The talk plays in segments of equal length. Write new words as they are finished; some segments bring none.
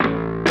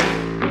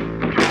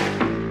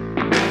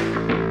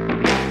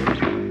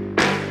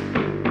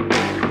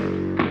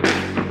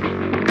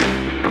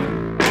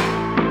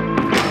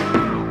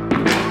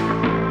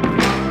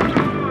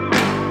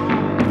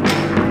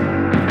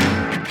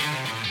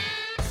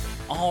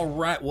All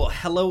right. Well,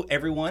 hello,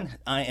 everyone.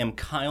 I am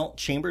Kyle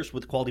Chambers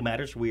with Quality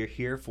Matters. We are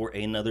here for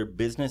another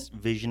Business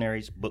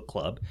Visionaries Book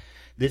Club.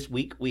 This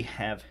week, we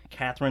have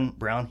Catherine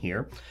Brown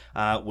here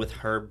with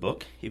her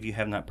book. If you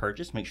have not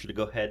purchased, make sure to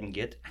go ahead and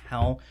get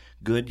How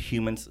Good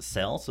Humans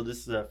Sell. So this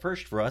is a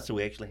first for us. So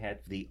we actually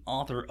had the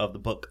author of the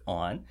book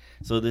on.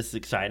 So this is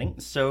exciting.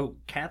 So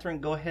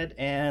Catherine, go ahead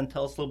and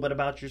tell us a little bit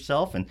about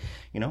yourself and,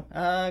 kind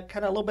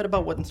of a little bit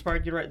about what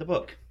inspired you to write the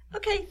book.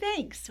 Okay,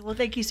 thanks. Well,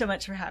 thank you so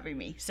much for having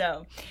me.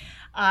 So,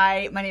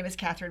 my name is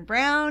Catherine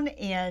Brown,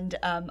 and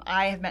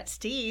I have met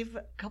Steve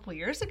a couple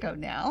years ago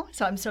now.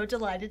 So I'm so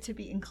delighted to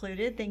be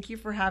included. Thank you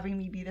for having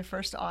me be the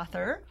first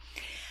author.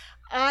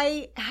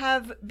 I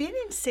have been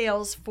in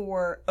sales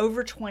for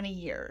over 20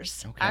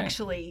 years. Okay.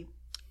 Actually,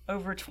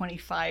 over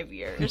 25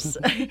 years.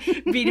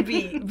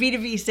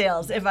 B2B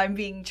sales, if I'm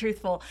being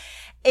truthful.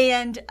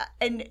 And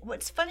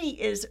what's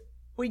funny is,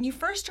 when you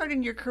first start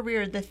in your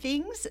career, the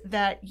things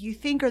that you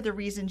think are the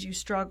reasons you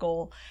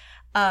struggle,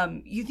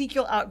 you think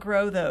you'll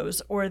outgrow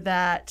those, or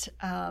that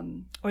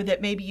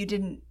maybe you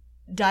didn't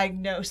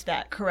diagnose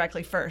that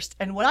correctly first.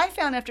 And what I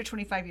found after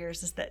 25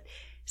 years is that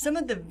some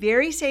of the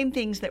very same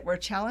things that were a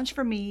challenge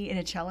for me and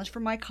a challenge for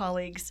my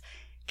colleagues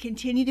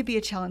continue to be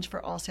a challenge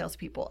for all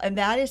salespeople. And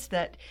that is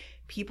that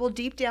people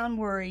deep down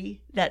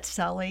worry that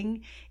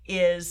selling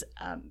is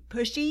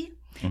pushy,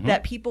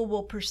 that people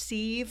will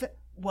perceive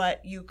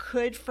what you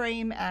could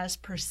frame as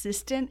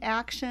persistent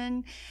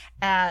action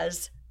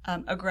as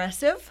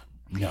aggressive.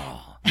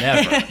 No,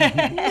 never.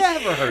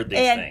 Never heard these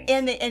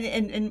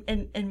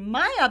things. And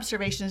my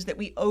observation is that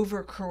we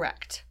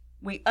overcorrect.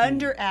 We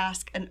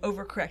underask and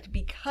overcorrect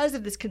because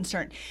of this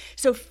concern.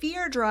 So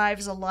fear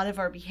drives a lot of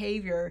our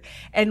behavior.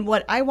 And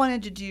what I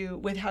wanted to do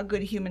with How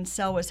Good Humans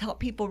Sell was help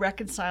people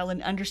reconcile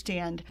and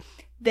understand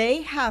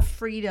they have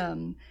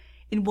freedom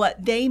in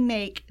what they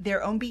make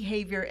their own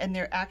behavior and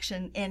their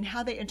action and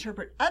how they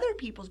interpret other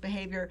people's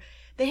behavior.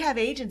 They have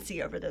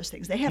agency over those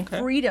things. They have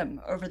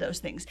freedom over those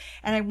things.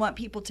 And I want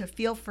people to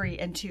feel free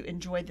and to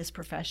enjoy this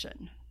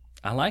profession.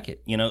 I like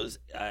it.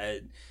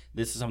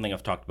 This is something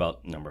I've talked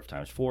about a number of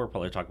times before,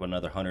 probably talk about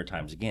another 100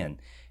 times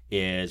again,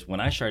 is when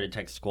I started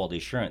Texas Quality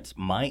Assurance,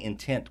 my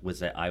intent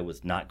was that I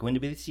was not going to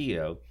be the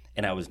CEO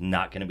and I was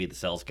not going to be the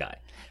sales guy.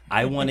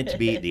 I wanted to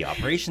be the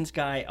operations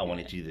guy. I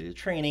wanted to do the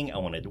training. I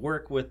wanted to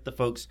work with the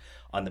folks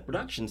on the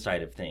production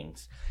side of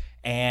things.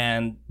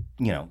 And,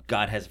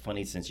 God has a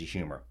funny sense of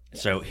humor.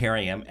 Yes. So here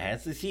I am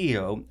as the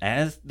CEO,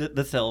 as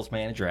the sales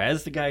manager,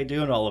 as the guy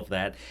doing all of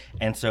that.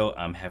 And so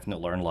I'm having to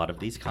learn a lot of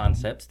these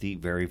concepts the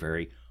very,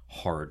 very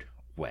hard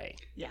way.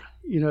 Yeah.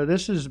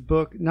 This is a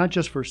book not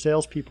just for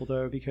salespeople,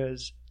 though,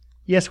 because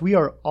yes, we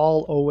are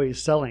all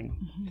always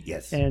selling.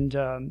 Yes. And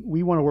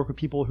we want to work with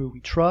people who we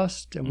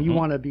trust, and we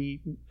want to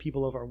be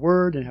people of our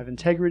word and have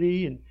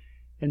integrity.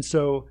 And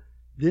so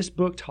this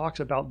book talks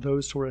about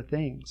those sort of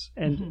things.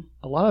 And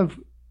a lot of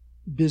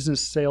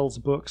business sales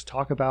books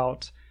talk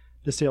about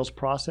the sales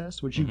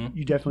process, which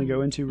you definitely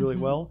go into really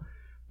well.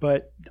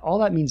 But all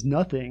that means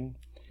nothing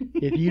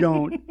if you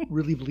don't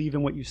really believe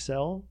in what you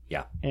sell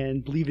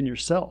and believe in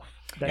yourself.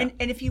 And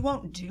if you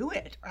won't do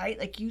it, right?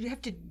 Like you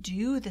have to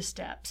do the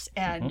steps.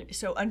 And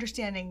so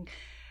understanding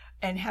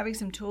and having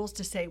some tools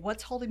to say,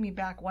 what's holding me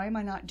back? Why am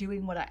I not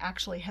doing what I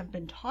actually have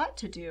been taught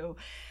to do?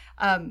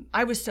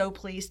 I was so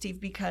pleased,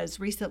 Steve, because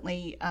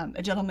recently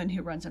a gentleman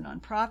who runs a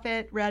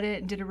nonprofit read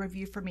it and did a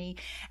review for me.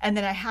 And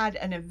then I had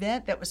an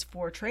event that was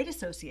for trade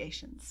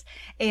associations.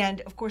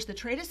 And of course, the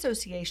trade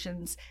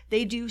associations,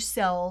 they do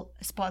sell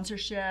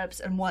sponsorships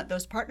and want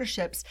those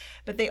partnerships,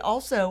 but they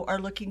also are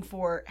looking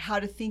for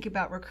how to think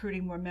about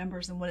recruiting more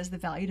members and what is the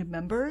value to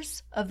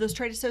members of those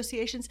trade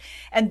associations.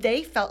 And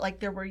they felt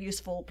like there were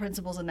useful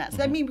principles in that. So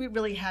that made me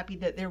really happy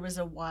that there was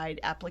a wide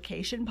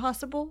application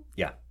possible.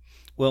 Yeah.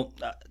 Well,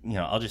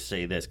 I'll just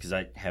say this because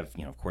I have,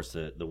 of course,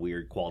 the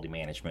weird quality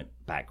management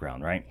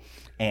background, right?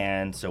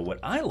 And so what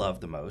I love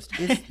the most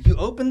is you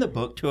open the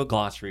book to a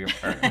glossary of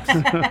terms.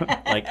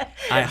 Like,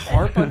 I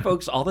harp on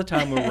folks all the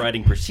time. We're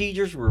writing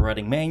procedures, we're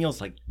writing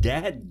manuals. Like,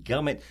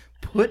 dadgummit,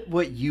 put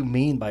what you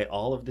mean by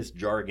all of this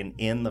jargon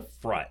in the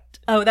front.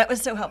 Oh, that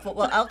was so helpful.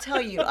 Well, I'll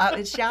tell you,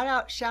 shout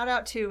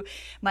out to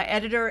my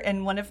editor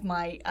and one of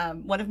my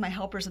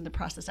helpers in the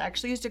process. I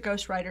actually used a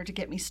ghostwriter to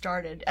get me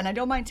started, and I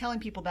don't mind telling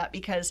people that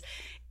because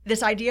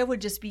this idea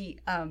would just be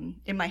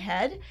in my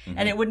head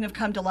and it wouldn't have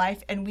come to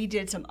life. And we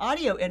did some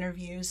audio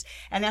interviews,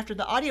 and after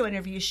the audio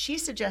interviews, she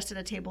suggested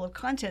a table of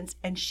contents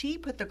and she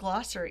put the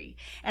glossary.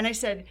 And I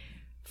said,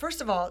 first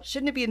of all,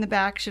 shouldn't it be in the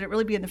back? Should it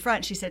really be in the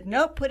front? She said,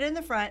 nope, put it in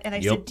the front. And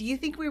I said, do you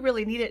think we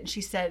really need it? And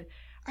she said,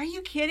 are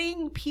you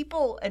kidding?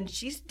 People, and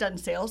she's done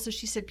sales, so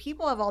she said,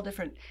 people have all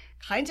different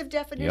kinds of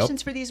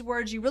definitions for these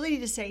words. You really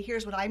need to say,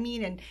 here's what I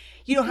mean, and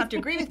you don't have to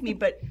agree with me,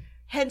 but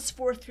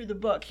henceforth through the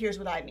book, here's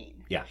what I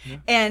mean. Yeah.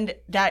 And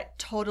that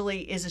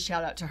totally is a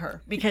shout out to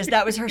her because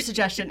that was her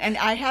suggestion. And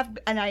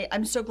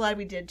I'm so glad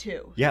we did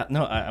too. Yeah,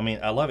 no, I mean,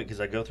 I love it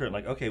because I go through it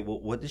like, okay, well,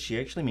 what does she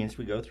actually mean as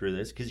we go through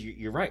this? Because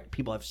you're right.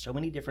 People have so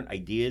many different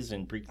ideas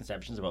and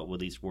preconceptions about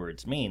what these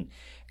words mean.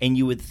 And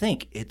you would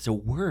think it's a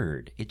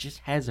word. It just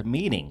has a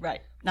meaning.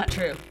 Right. Not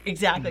true.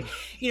 Exactly.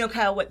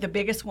 Kyle, what the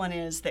biggest one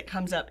is that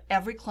comes up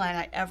every client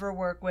I ever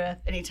work with,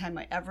 anytime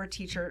I ever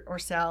teach or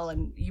sell,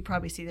 and you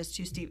probably see this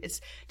too, Steve,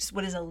 it's just,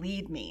 what does a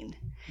lead mean,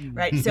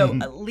 right? So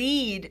a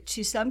lead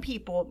to some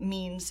people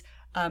means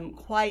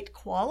quite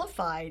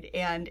qualified,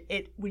 and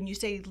when you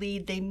say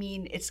lead, they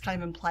mean it's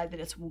kind of implied that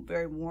it's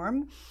very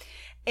warm.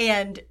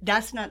 And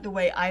that's not the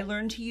way I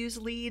learned to use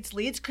leads.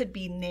 Leads could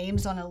be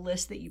names on a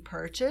list that you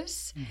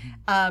purchase.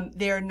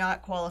 They're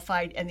not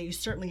qualified, and you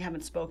certainly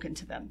haven't spoken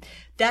to them.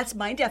 That's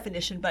my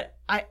definition, but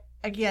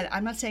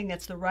I'm not saying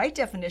that's the right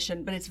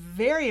definition, but it's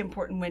very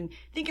important when,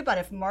 think about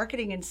if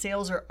marketing and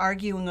sales are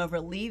arguing over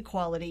lead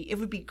quality, it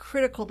would be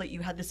critical that you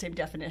had the same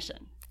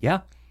definition. Yeah.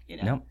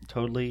 No,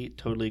 totally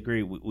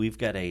agree. We've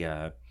got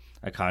a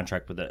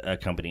contract with a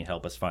company to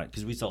help us find,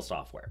 because we sell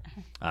software,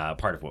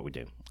 part of what we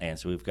do. And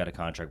so we've got a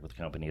contract with a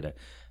company to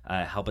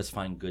help us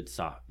find good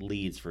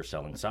leads for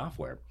selling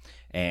software.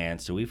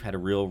 And so we've had a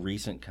real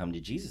recent come to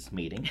Jesus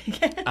meeting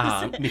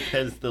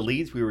because the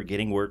leads we were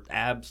getting were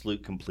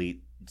absolute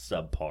complete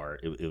subpar.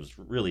 It was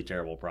a really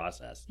terrible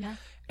process. Yeah.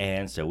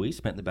 And so we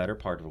spent the better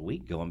part of a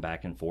week going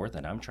back and forth,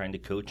 and I'm trying to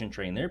coach and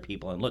train their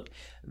people. And look,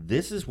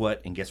 this is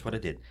what, and guess what I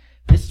did?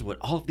 This is what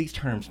all of these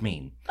terms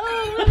mean.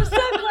 Oh, I'm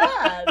so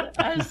glad.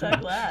 I'm so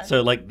glad.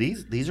 So like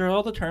these are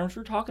all the terms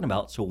we're talking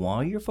about. So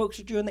while your folks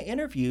are doing the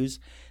interviews,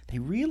 they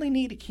really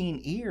need a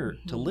keen ear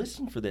to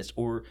listen for this,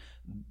 or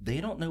they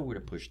don't know where to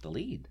push the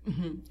lead.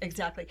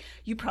 Exactly.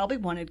 You probably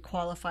wanted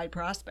qualified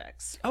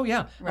prospects. Oh,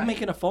 yeah. Right. I'm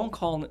making a phone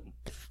call, and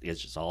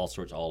it's just all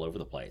sorts all over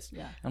the place.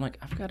 Yeah. I'm like,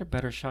 I've got a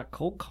better shot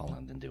cold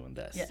calling than doing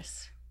this.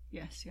 Yes.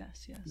 Yeah.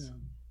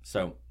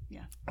 So,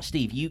 yeah.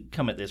 Steve, you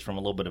come at this from a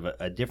little bit of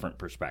a different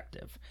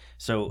perspective.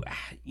 So,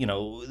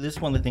 this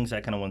is one of the things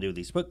I kind of want to do with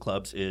these book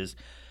clubs is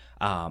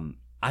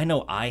I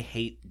know I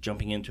hate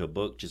jumping into a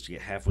book just to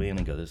get halfway in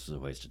and go, this is a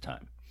waste of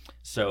time.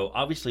 So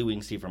obviously we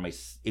can see from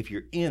if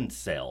you're in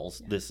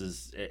sales, this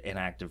is an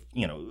active,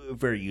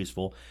 very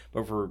useful.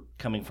 But if we're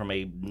coming from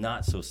a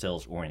not so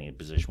sales oriented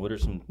position, what are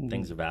some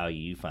things of value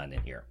you find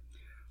in here?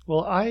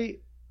 Well,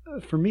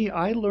 for me,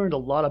 I learned a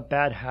lot of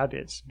bad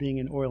habits being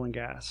in oil and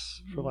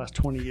gas for the last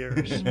 20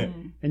 years.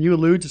 And you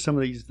allude to some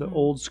of the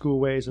old school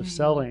ways of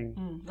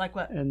selling. Like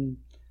what? And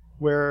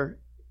where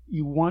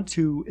you want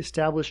to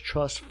establish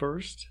trust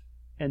first,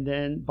 and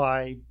then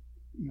by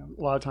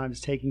a lot of times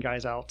taking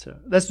guys out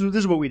this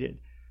is what we did.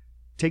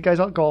 Take guys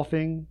out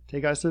golfing,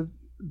 take guys to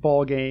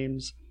ball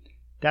games.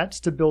 That's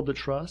to build the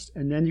trust,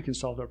 and then you can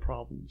solve their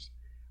problems.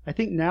 I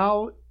think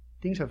now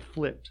things have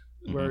flipped,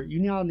 where you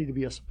now need to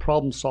be a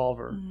problem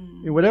solver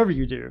in whatever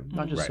you do,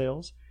 not just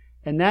sales.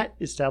 And that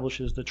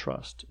establishes the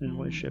trust in a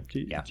relationship.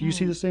 Do you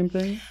see the same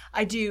thing?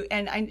 I do.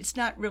 And it's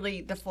not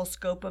really the full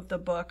scope of the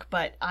book,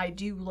 but I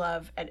do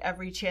love at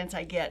every chance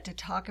I get to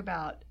talk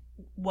about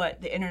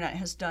what the internet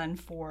has done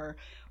for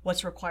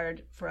what's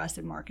required for us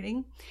in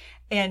marketing.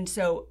 And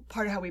so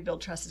part of how we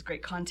build trust is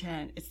great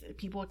content. It's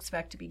people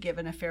expect to be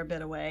given a fair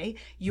bit away.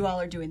 You all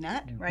are doing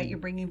that, right? You're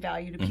bringing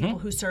value to people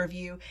who serve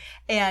you.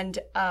 And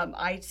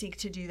I seek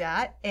to do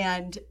that.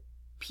 And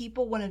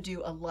people want to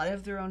do a lot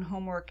of their own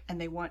homework, and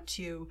they want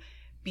to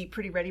be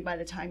pretty ready by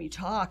the time you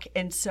talk.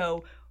 And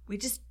so we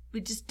just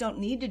don't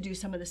need to do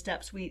some of the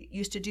steps we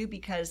used to do,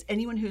 because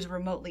anyone who's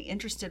remotely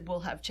interested will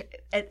have,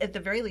 at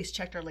the very least,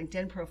 checked our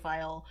LinkedIn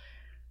profile,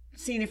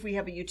 seen if we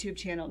have a YouTube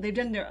channel. They've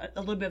done a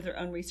little bit of their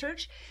own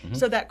research.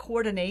 So that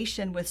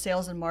coordination with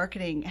sales and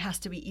marketing has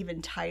to be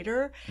even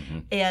tighter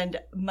and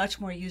much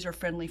more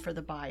user-friendly for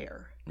the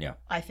buyer,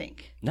 I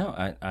think.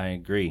 No, I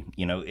agree.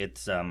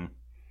 It's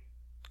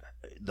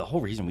the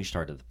whole reason we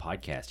started the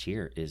podcast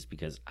here is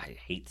because I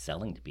hate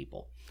selling to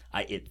people.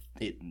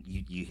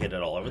 You hit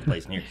it all over the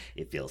place in here.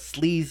 It feels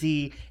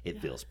sleazy.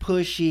 It feels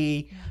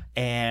pushy.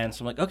 And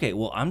so I'm like, okay,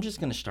 well, I'm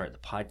just going to start the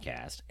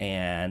podcast,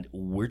 and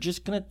we're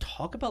just going to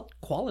talk about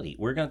quality.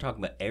 We're going to talk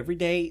about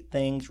everyday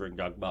things. We're going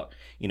to talk about,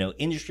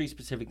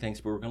 industry-specific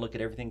things, but we're going to look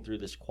at everything through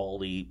this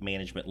quality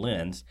management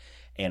lens.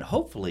 And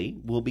hopefully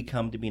we'll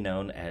become to be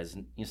known as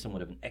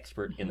somewhat of an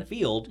expert in the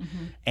field.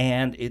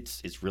 And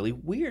it's really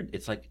weird.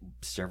 It's like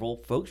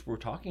several folks we're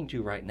talking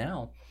to right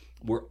now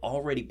were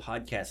already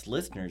podcast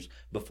listeners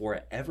before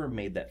I ever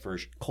made that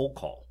first cold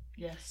call.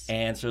 Yes.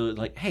 And so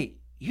like, hey,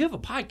 you have a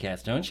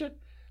podcast, don't you?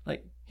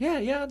 Like,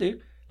 yeah, I do.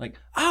 Like,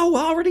 oh,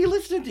 I already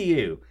listened to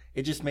you.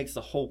 It just makes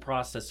the whole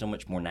process so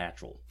much more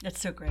natural.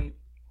 That's so great.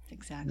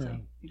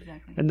 Exactly.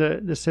 And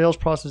the sales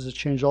process has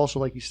changed also,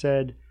 like you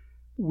said.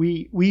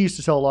 We used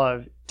to sell a lot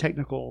of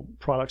technical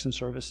products and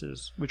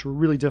services, which were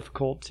really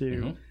difficult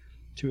to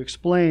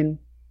explain.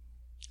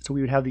 So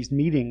we would have these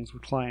meetings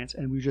with clients,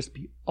 and we would just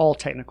be all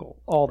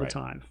technical all the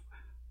time.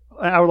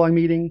 An hour-long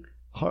meeting,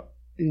 the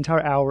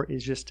entire hour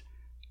is just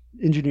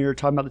engineer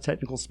talking about the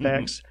technical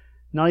specs,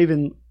 not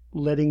even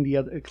letting the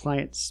other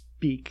client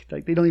speak.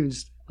 Like they don't even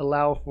just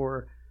allow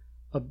for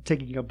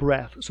taking a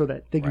breath so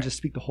that they can just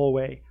speak the whole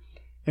way.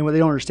 And what they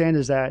don't understand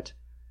is that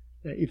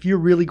if you're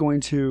really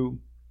going to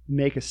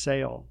make a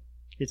sale,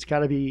 it's got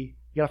to be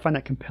You got to find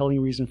that compelling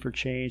reason for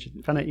change,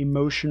 find that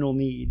emotional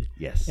need.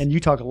 Yes. And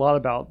you talk a lot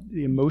about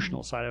the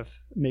emotional side of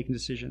making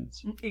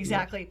decisions.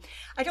 Exactly.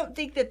 I don't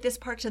think that this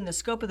part's in the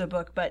scope of the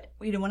book, but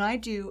when I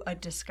do a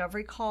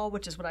discovery call,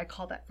 which is what I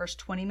call that first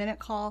 20-minute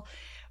call,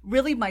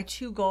 really my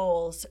two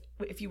goals,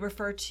 if you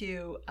refer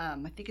to,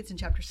 I think it's in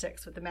chapter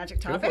 6 with the magic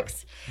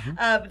topics,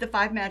 the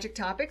 5 magic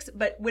topics.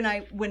 But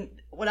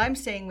what I'm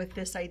saying with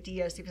this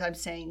idea is because I'm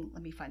saying,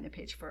 let me find the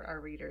page for our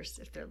readers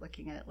if they're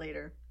looking at it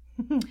later.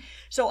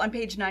 So on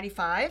page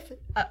 95,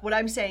 what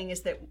I'm saying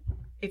is that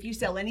if you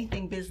sell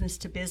anything business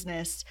to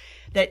business,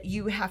 that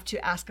you have to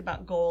ask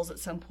about goals at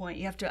some point.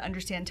 You have to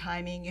understand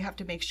timing. You have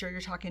to make sure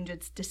you're talking to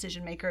its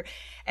decision maker.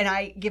 And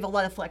I give a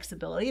lot of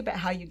flexibility about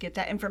how you get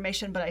that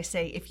information. But I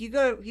say, if you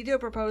do a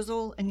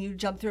proposal and you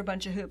jump through a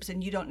bunch of hoops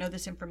and you don't know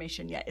this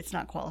information yet, it's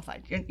not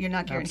qualified. You're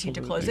not guaranteed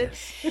to close it.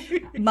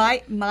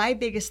 My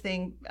biggest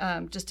thing,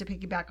 just to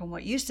piggyback on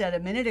what you said a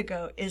minute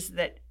ago, is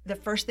that the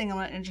first thing I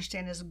want to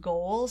understand is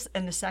goals.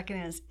 And the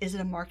second is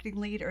it a marketing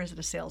lead or is it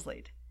a sales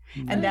lead?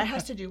 And that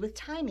has to do with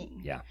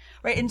timing. Yeah.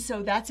 Right. And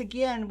so that's,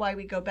 again, why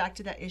we go back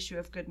to that issue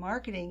of good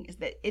marketing is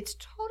that it's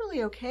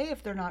totally okay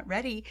if they're not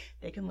ready.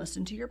 They can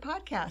listen to your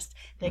podcast.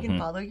 They can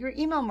follow your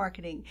email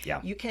marketing.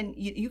 Yeah. You can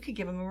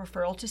give them a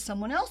referral to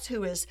someone else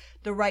who is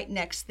the right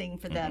next thing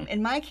for them.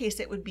 In my case,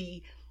 it would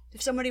be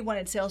if somebody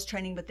wanted sales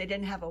training, but they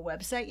didn't have a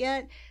website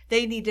yet,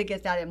 they need to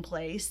get that in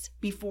place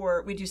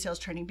before we do sales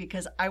training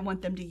because I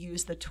want them to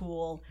use the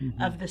tool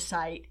of the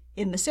site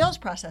in the sales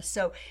process.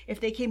 So if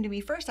they came to me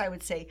first, I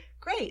would say,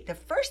 great, the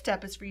first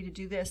step is for you to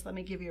do this. Let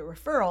me give you a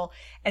referral.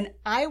 And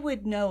I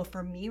would know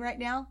for me right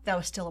now, that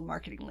was still a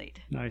marketing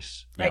lead.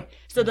 Nice. Right. Yeah.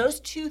 So those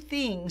two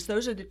things,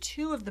 those are the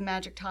two of the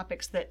magic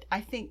topics that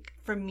I think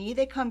for me,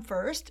 they come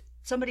first.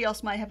 Somebody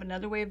else might have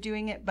another way of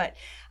doing it, but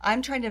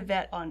I'm trying to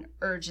vet on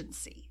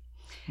urgency.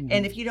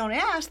 And if you don't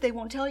ask, they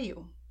won't tell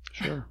you.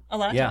 Sure. A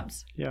lot of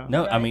times. Yeah.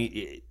 No, Right. I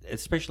mean,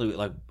 especially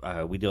like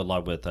we do a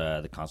lot with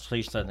the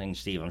consultation side of things,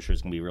 Steve. I'm sure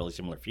it's going to be really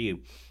similar for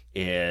you.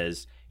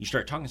 Is you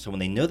start talking to someone,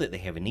 they know that they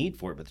have a need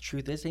for it, but the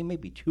truth is they may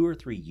be 2 or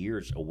 3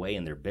 years away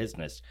in their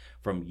business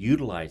from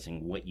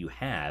utilizing what you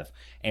have.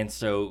 And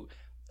so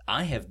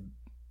I have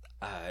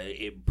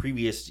in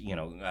previous,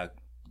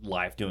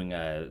 life doing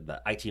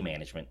the IT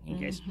management in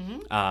case,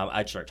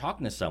 I'd start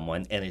talking to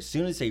someone, and as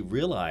soon as they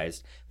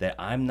realized that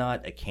I'm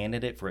not a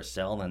candidate for a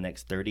sell in the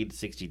next 30 to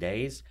 60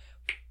 days,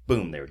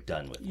 boom, they're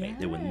done with me.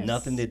 There was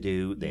nothing to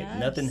do. They had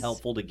nothing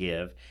helpful to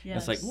give. And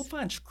it's like, well,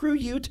 fine, screw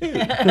you too.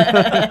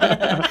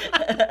 I'd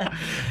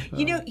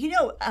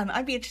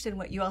be interested in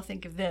what you all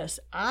think of this.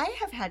 I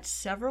have had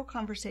several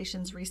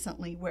conversations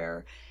recently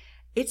where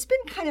it's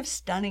been kind of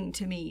stunning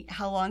to me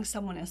how long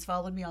someone has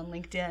followed me on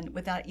LinkedIn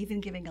without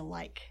even giving a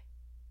like.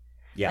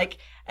 Yeah.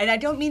 And I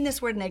don't mean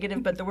this word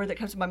negative, but the word that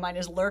comes to my mind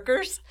is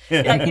lurkers.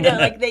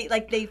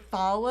 They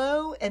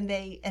follow and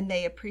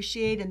they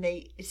appreciate and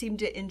they seem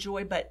to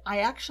enjoy, but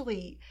I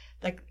actually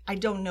I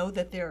don't know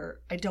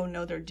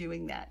they're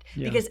doing that.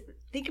 Yeah. Because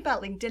think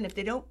about LinkedIn. If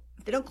they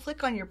don't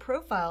click on your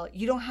profile,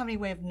 you don't have any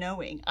way of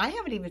knowing. I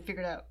haven't even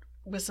figured out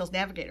with Sales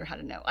Navigator how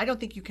to know. I don't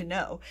think you can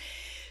know.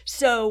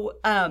 So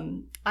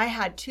I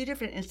had 2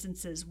 different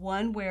instances.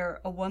 One where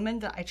a woman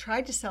that I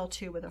tried to sell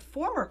to with a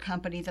former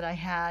company that I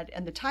had,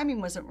 and the timing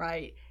wasn't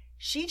right.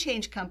 She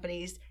changed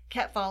companies,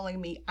 kept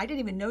following me. I didn't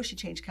even know she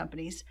changed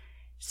companies.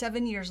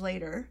 7 years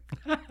later,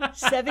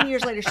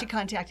 she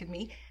contacted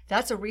me.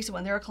 That's a recent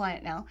one. They're a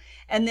client now.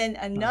 And then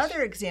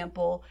another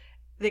example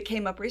that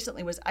came up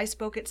recently was I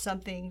spoke at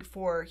something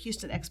for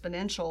Houston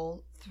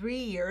Exponential 3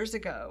 years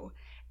ago.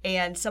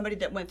 And somebody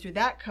that went through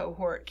that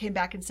cohort came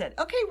back and said,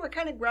 okay, we're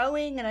kind of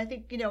growing. And I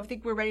think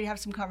we're ready to have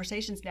some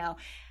conversations now.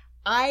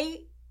 I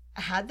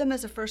had them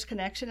as a first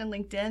connection in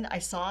LinkedIn. I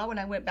saw when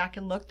I went back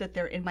and looked that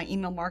they're in my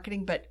email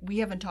marketing, but we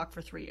haven't talked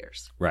for 3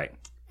 years. Right.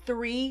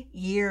 3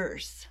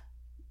 years.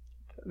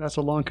 That's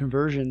a long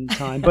conversion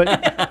time. But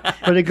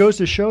it goes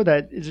to show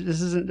that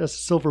this isn't a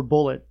silver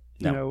bullet,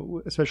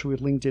 especially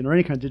with LinkedIn or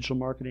any kind of digital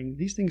marketing.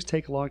 These things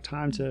take a long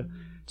time to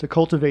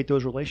cultivate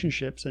those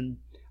relationships. And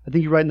I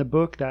think you write in the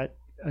book that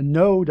a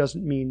no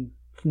doesn't mean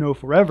no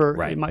forever.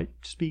 Right. It might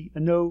just be a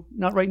no,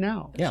 not right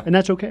now. Yeah. And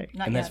that's okay.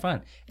 That's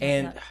fine.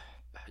 And,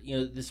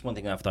 this is one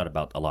thing I've thought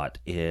about a lot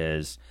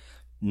is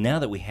now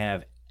that we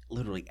have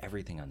literally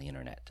everything on the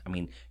internet. I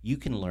mean, you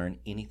can learn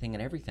anything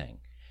and everything.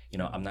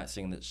 I'm not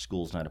saying that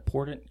school's not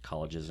important,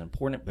 college is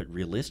important, but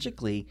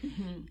realistically,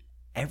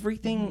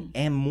 everything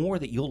and more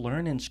that you'll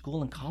learn in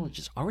school and college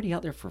is already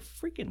out there for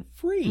freaking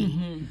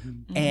free.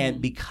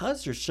 And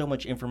because there's so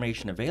much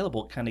information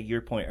available, kind of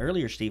your point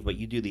earlier, Steve, but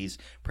you do these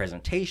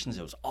presentations,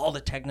 it was all the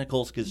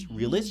technicals, because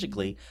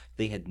realistically,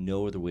 they had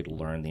no other way to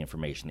learn the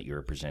information that you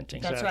were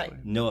presenting. That's right.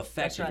 No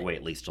effective way,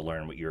 at least, to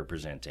learn what you were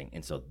presenting.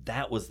 And so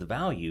that was the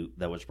value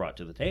that was brought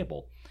to the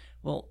table.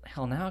 Well,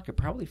 hell, now I could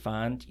probably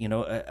find,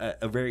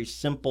 a very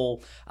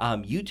simple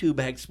YouTube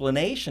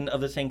explanation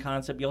of the same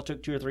concept y'all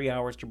took 2 or 3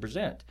 hours to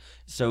present.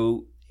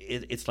 So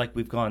it's like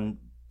we've gone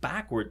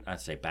backward. I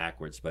say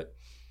backwards, but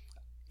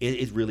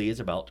it really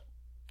is about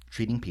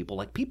treating people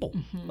like people.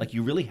 Like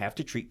you really have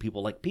to treat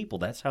people like people.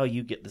 That's how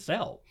you get the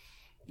sell.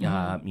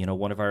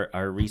 One of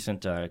our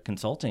recent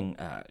consulting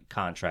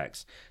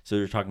contracts. So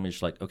they're talking to me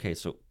just like, okay,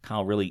 so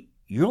Kyle, really,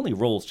 your only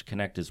role is to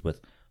connect us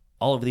with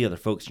all of the other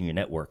folks in your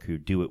network who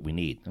do what we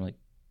need. I'm like,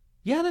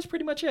 yeah, that's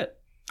pretty much it.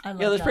 I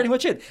love Yeah, that's that. pretty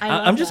much it. I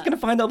love I'm just that. going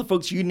to find all the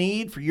folks you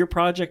need for your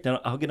project, and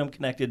I'll get them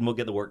connected, and we'll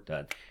get the work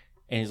done.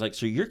 And he's like,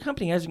 so your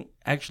company isn't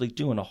actually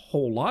doing a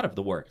whole lot of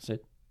the work. I said,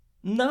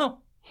 no,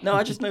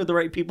 I just know the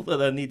right people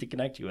that I need to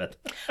connect you with.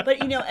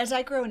 But, as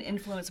I grow and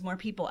influence, more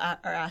people are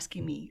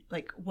asking me,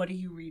 like, what are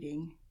you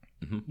reading?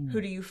 Mm-hmm.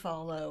 Who do you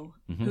follow?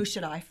 Mhm. Who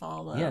should I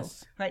follow?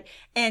 Yes. Right.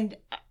 And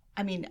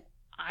I mean,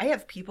 I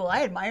have people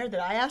I admire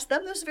that I ask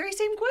them those very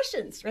same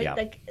questions, right? Yeah.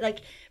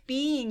 Like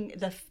being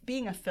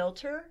a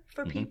filter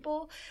for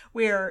people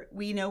where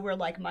we know we're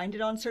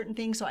like-minded on certain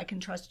things, so I can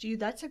trust you.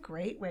 That's a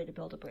great way to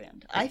build a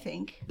brand, I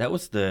think. That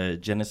was the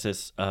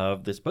genesis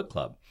of this book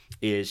club.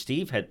 Is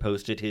Steve had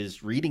posted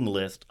his reading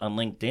list on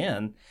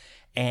LinkedIn,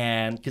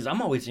 and because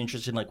I'm always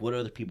interested in like what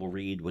other people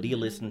read, what do you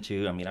listen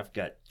to? I mean, I've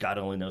got God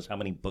only knows how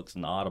many books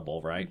in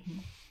Audible, right? Mm-hmm.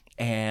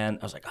 And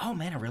I was like, oh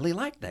man, I really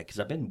like that because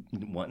I've been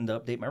wanting to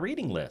update my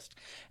reading list.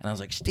 And I was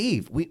like,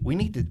 Steve, we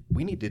need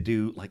to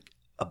do like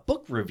a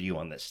book review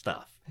on this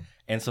stuff.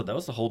 And so that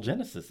was the whole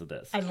genesis of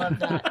this. I love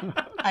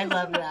that. I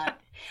love that.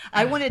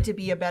 I wanted to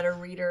be a better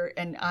reader,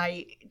 and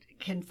I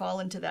can fall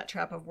into that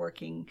trap of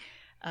working,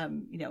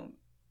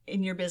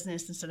 in your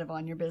business instead of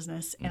on your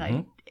business. And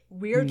I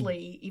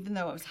weirdly, even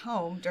though I was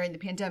home during the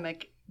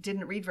pandemic,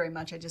 didn't read very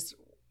much. I just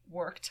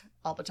worked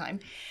all the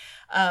time.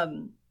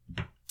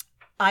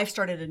 I've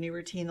started a new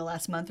routine the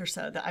last month or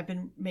so that I've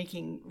been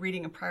making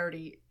reading a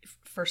priority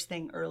first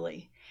thing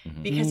early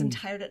because I'm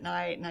tired at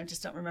night and I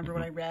just don't remember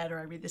what I read, or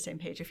I read the same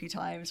page a few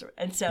times.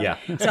 And so,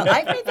 so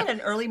I've made that an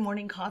early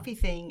morning coffee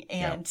thing.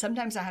 And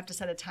sometimes I have to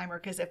set a timer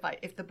because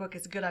if the book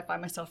is good, I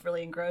find myself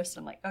really engrossed.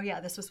 I'm like, oh yeah,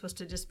 this was supposed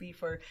to just be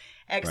for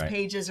X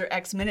pages or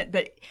X minute.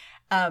 But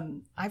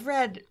I've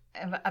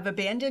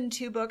abandoned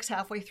 2 books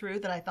halfway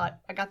through that I thought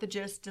I got the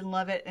gist and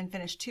love it, and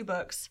finished 2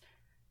 books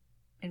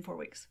in 4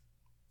 weeks.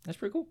 That's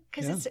pretty cool.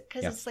 Because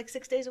it's like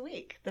 6 days a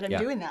week that I'm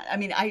doing that. I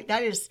mean,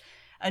 that is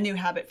a new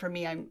habit for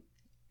me. I'm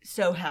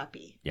so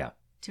happy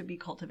to be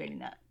cultivating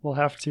that. We'll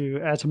have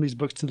to add some of these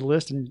books to the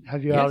list and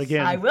have you out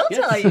again. I will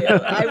tell you.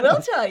 I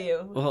will tell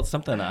you. Well, it's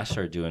something I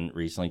started doing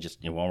recently,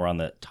 just while we're on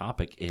the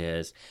topic,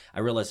 is I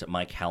realized that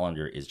my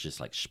calendar is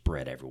just like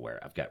spread everywhere.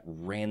 I've got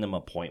random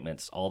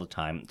appointments all the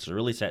time. So I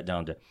really sat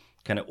down to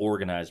kind of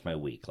organize my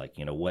week, like,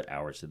 what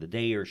hours of the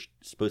day are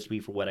supposed to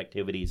be for what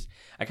activities.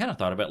 I kind of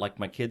thought about like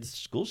my kids'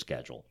 school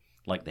schedule.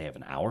 Like they have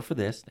an hour for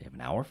this, they have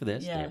an hour for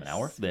this, they have an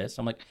hour for this.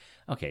 I'm like,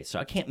 okay, so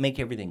I can't make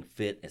everything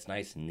fit as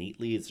nice and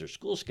neatly as their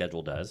school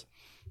schedule does.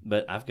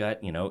 But I've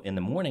got, in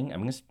the morning,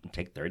 I'm going to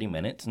take 30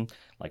 minutes. And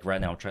like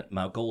right now,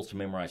 my goal is to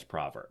memorize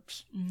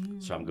Proverbs.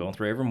 So I'm going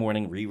through every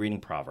morning,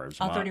 rereading Proverbs.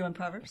 All 31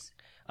 Proverbs?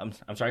 I'm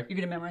sorry? You're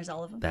going to memorize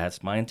all of them?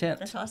 That's my intent.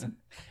 That's awesome.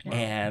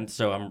 And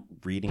so I'm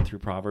reading through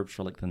Proverbs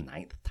for like the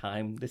 9th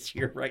time this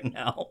year right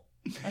now.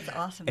 That's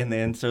awesome. And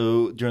then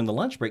so during the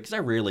lunch break, because I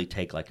rarely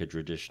take like a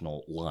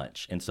traditional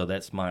lunch. And so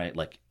that's my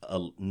like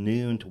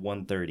noon to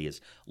 1:30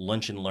 is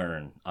lunch and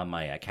learn on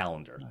my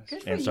calendar.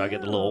 Good and for so I get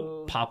the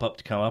little you. pop-up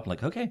to come up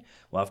like, okay,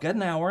 well, I've got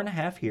an hour and a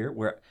half here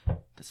where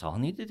that's all I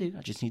need to do.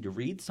 I just need to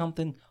read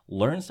something,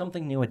 learn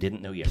something new I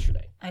didn't know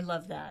yesterday. I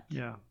love that.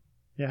 Yeah.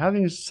 Yeah,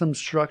 having some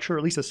structure, or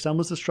at least a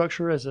semblance of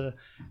structure as a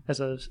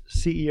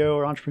CEO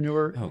or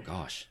entrepreneur, Oh,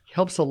 gosh.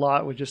 helps a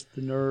lot with just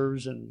the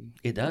nerves and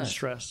It does. the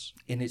stress.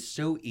 And it's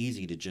so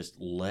easy to just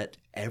let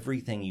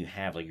everything you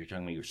have, like you're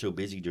talking about, you're so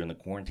busy during the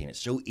quarantine.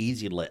 It's so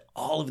easy to let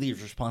all of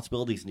these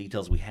responsibilities and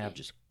details we have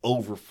just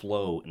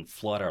overflow and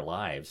flood our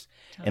lives.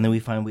 And then we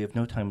find we have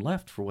no time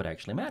left for what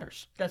actually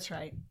matters. That's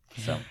right.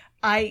 So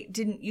I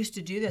didn't used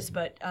to do this,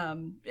 but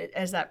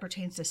as that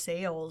pertains to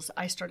sales,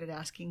 I started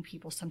asking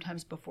people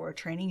sometimes before a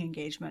training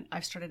engagement,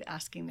 I've started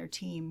asking their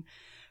team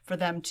for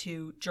them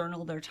to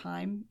journal their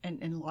time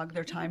and log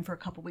their time for a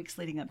couple weeks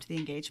leading up to the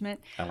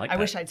engagement. I like I that.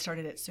 wish I'd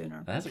started it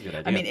sooner. That's a good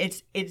idea. I mean,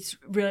 it's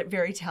really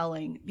very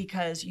telling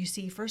because you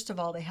see, first of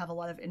all, they have a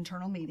lot of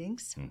internal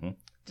meetings.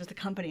 Just the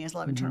company has a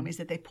lot of internal meetings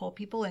that they pull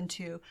people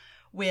into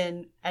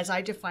when, as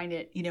I define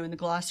it, in the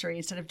glossary,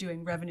 instead of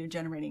doing revenue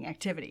generating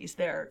activities,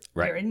 they're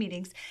in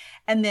meetings.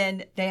 And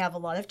then they have a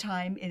lot of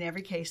time in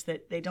every case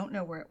that they don't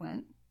know where it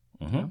went.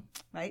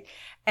 Right.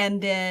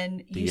 And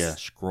then the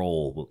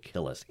scroll will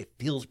kill us. It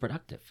feels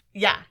productive.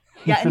 Yeah.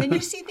 And then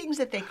you see things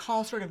that they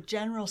call sort of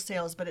general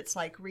sales, but it's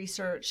like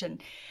research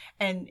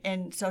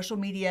and social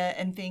media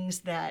and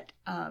things that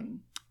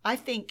I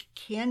think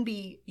can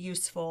be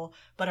useful,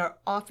 but are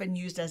often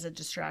used as a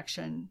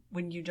distraction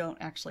when you don't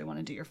actually want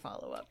to do your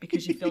follow-up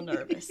because you feel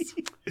nervous.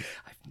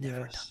 I've never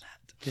done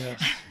that.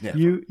 Yes. Never.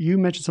 You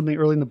mentioned something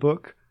early in the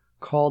book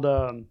called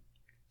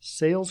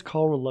sales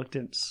call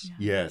reluctance.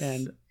 Yes.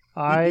 And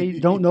I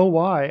don't know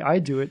why I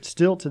do it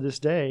still to this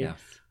day. Yeah.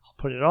 I'll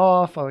put it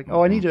off. I'm like,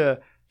 I need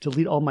to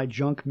delete all my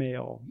junk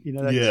mail.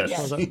 Yes.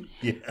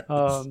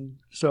 Yes.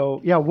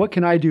 So yeah, what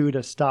can I do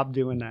to stop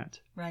doing that?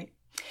 Right.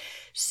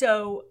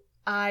 So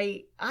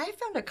I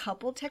found a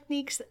couple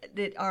techniques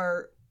that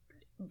are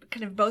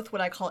kind of both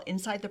what I call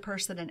inside the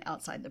person and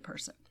outside the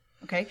person.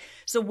 Okay.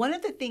 So one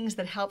of the things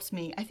that helps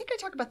me, I think I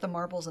talk about the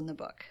marbles in the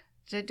book.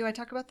 Do I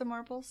talk about the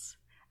marbles?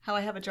 How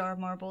I have a jar of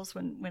marbles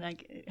when I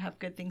have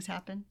good things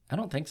happen? I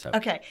don't think so.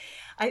 Okay.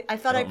 I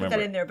thought I put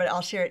that in there, but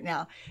I'll share it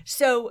now.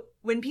 So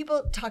when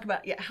people talk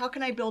about, how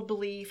can I build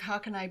belief? How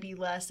can I be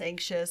less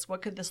anxious?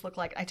 What could this look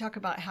like? I talk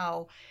about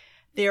how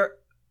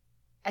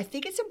I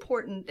think it's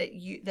important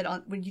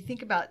that when you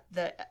think about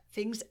the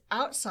things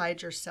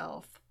outside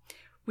yourself,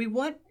 we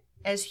want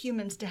as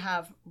humans to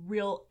have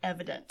real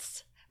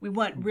evidence. We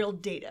want real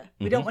data.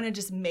 We don't want to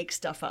just make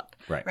stuff up,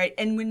 right?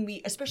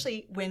 And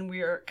especially when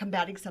we're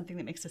combating something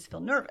that makes us feel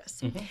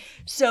nervous.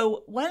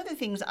 So one of the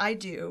things I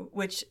do,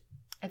 which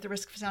at the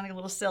risk of sounding a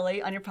little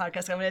silly on your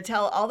podcast, I'm going to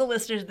tell all the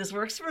listeners this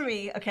works for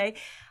me, okay?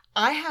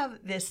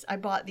 I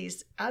bought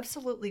these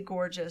absolutely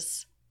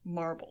gorgeous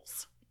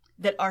marbles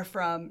that are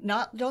from,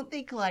 don't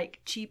think like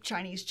cheap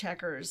Chinese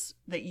checkers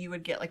that you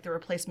would get, like the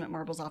replacement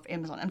marbles off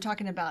Amazon. I'm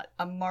talking about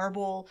a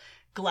marble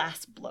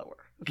glass blower.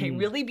 Okay,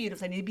 really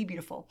beautiful. They need to be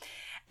beautiful.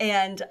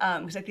 And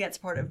because I think that's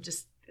part of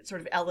just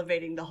sort of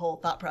elevating the whole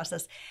thought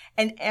process.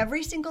 And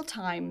every single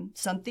time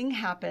something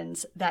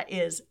happens that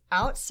is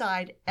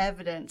outside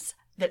evidence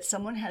that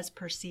someone has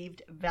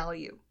perceived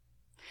value,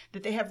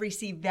 that they have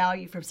received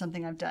value from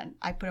something I've done,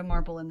 I put a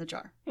marble in the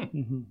jar.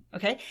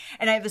 Okay?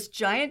 And I have this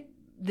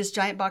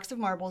giant box of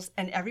marbles,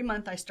 and every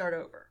month I start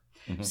over.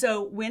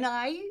 So when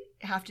I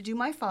have to do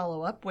my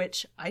follow-up,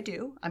 which I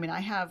do, I mean, I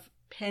have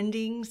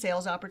pending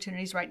sales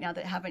opportunities right now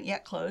that haven't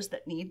yet closed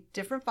that need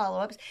different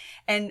follow-ups.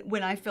 And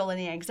when I feel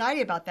any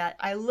anxiety about that,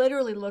 I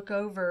literally look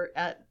over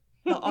at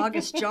the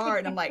August jar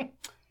and I'm like,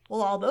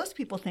 well, all those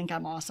people think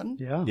I'm awesome.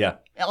 Yeah.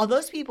 All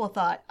those people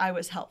thought I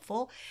was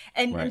helpful.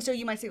 And so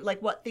you might say,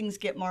 like, what things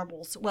get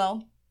marbles?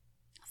 Well,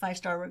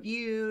 5-star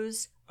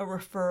reviews, a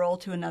referral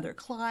to another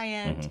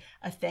client,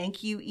 a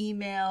thank you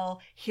email,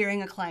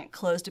 hearing a client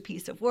closed a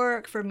piece of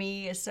work for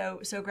me is so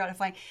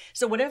gratifying.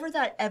 So whatever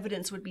that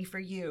evidence would be for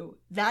you,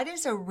 that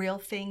is a real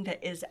thing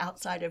that is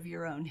outside of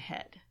your own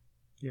head.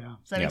 Yeah.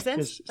 Does that make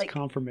sense? It's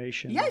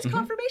confirmation. Yeah, it's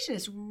confirmation.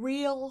 It's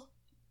real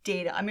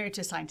data. I'm married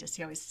to a scientist.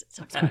 He always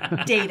talks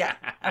about data.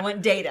 I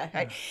want data,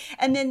 right?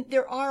 And then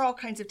there are all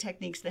kinds of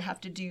techniques that have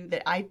to do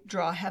that I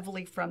draw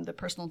heavily from the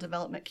personal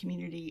development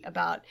community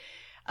about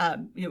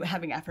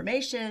having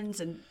affirmations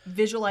and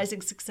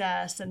visualizing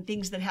success and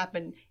things that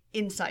happen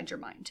inside your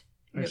mind.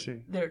 I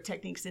see. There are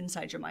techniques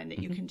inside your mind that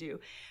you can do.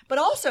 But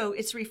also,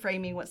 it's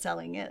reframing what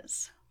selling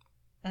is.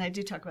 And I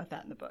do talk about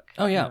that in the book.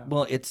 Oh, yeah.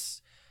 Well,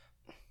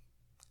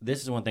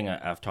 this is one thing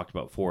I've talked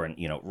about before, and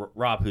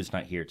Rob, who's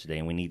not here today,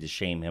 and we need to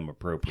shame him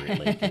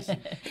appropriately because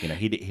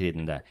he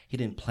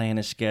didn't plan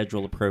his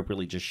schedule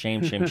appropriately. Just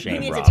shame. He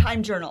needs Rob. a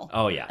time journal.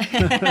 Oh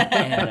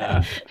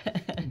yeah,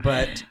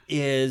 but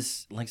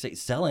is like I say,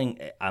 selling.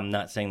 I'm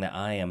not saying that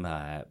I am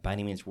by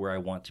any means where I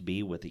want to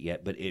be with it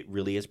yet, but it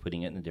really is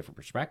putting it in a different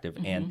perspective.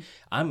 And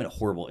I'm a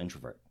horrible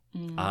introvert.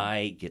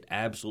 I get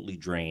absolutely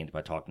drained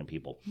by talking to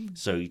people.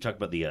 So you talk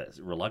about the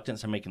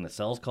reluctance I'm making the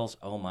sales calls.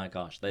 Oh my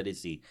gosh, that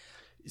is the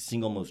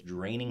single most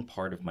draining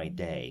part of my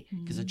day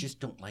because I just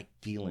don't like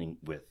dealing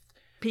with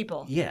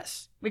people.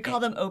 Yes. We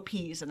call them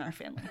OPs in our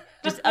family,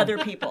 just other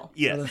people.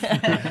 Yes.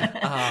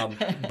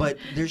 But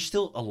there's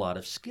still a lot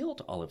of skill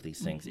to all of these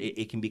things.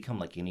 It can become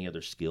like any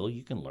other skill.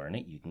 You can learn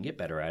it. You can get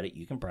better at it.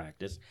 You can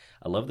practice.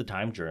 I love the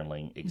time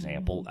journaling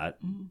example. I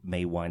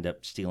may wind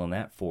up stealing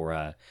that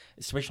for,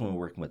 especially when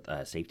we're working with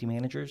safety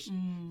managers.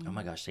 Oh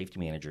my gosh, safety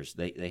managers,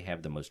 they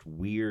have the most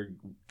weird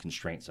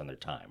constraints on their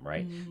time,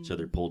 right? So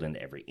they're pulled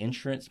into every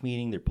insurance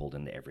meeting. They're pulled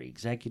into every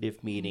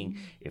executive meeting.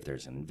 If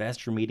there's an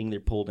investor meeting, they're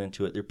pulled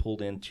into it. They're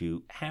pulled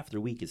into half their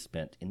week is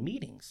spent in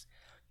meetings,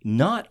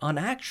 not on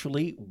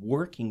actually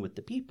working with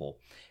the people.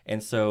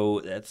 And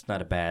so that's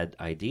not a bad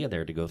idea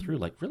there to go through.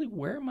 Like, really,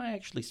 where am I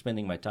actually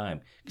spending my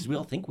time? Because we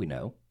all think we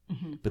know.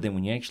 But then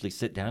when you actually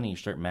sit down and you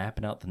start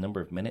mapping out the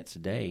number of minutes a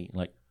day,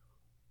 like,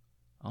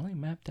 I only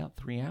mapped out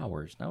 3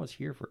 hours, and I was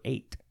here for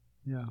 8.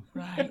 Yeah.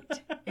 Right.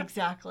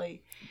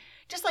 Exactly.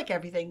 Just like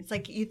everything. It's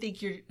like you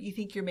think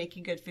you're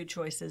making good food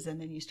choices,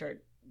 and then you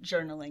start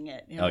journaling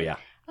it. Oh, yeah.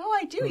 Oh,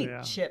 I do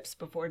eat chips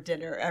before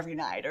dinner every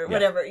night or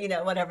whatever,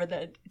 whatever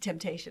the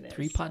temptation is.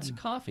 3 pots of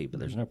coffee, but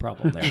there's no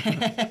problem there.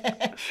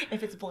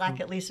 If it's black,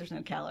 at least there's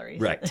no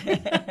calories. Right.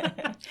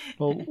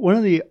 Well, one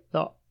of the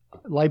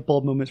light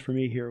bulb moments for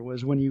me here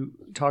was when you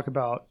talk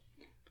about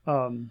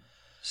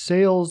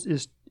sales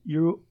it's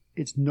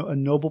a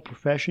noble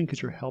profession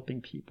because you're helping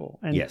people.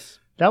 And yes.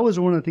 That was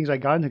one of the things I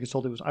got into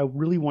consulting was I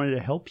really wanted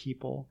to help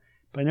people,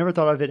 but I never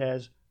thought of it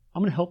as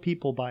I'm going to help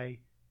people by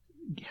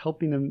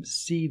helping them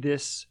see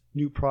this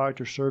new product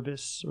or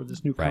service or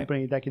this new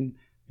company that can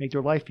make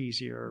their life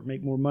easier, or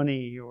make more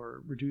money,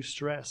 or reduce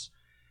stress.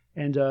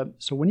 And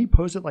so when you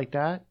pose it like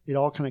that, it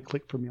all kind of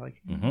clicked for me.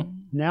 Like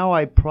now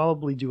I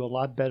probably do a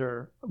lot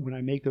better when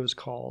I make those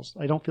calls.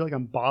 I don't feel like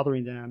I'm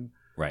bothering them.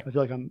 Right. I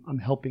feel like I'm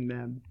helping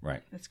them.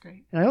 Right. That's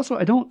great. And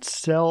I don't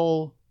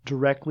sell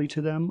directly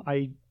to them.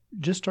 I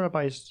just start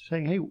by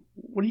saying, hey,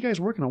 what are you guys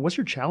working on? What's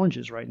your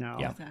challenges right now?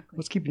 Yeah. Exactly.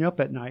 What's keeping you up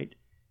at night?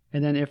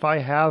 And then if I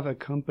have a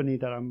company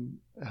that I'm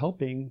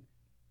helping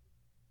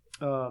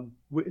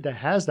that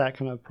has that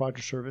kind of product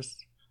or service,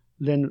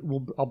 then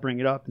I'll bring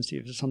it up and see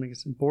if it's something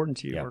that's important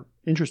to you or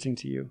interesting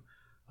to you.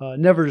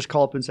 Never just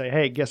call up and say,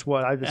 "Hey, guess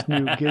what? I have this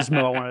new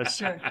gizmo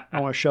I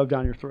want to shove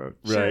down your throat."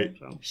 Right.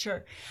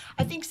 Sure.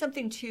 I think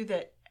something too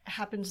that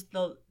happens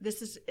though,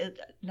 this is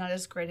not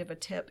as great of a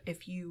tip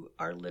if you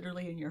are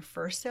literally in your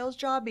first sales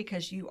job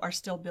because you are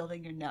still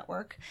building your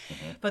network.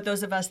 Mm-hmm. But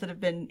those of us that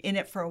have been in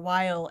it for a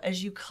while,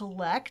 as you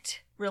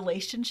collect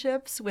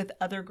relationships with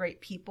other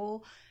great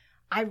people,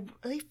 I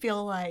really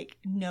feel like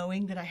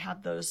knowing that I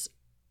have those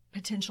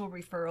potential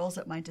referrals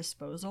at my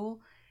disposal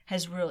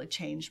has really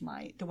changed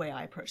the way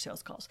I approach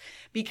sales calls,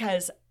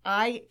 because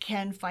I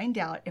can find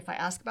out if I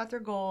ask about their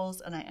goals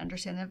and I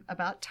understand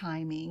about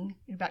timing,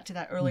 back to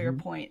that earlier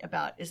point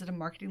about, is it a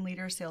marketing lead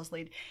or a sales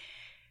lead?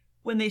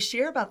 When they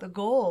share about the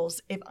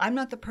goals, if I'm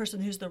not the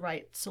person who's the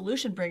right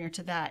solution bringer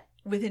to that,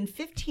 within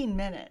 15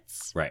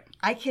 minutes,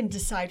 I can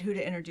decide who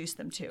to introduce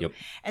them to. Yep.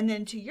 And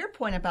then to your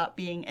point about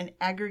being an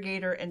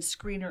aggregator and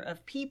screener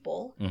of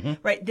people,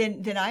 right?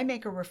 Then I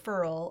make a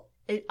referral.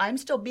 I'm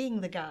still being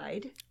the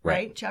guide,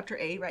 right? Chapter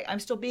 8, right? I'm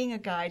still being a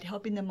guide,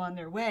 helping them on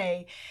their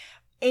way.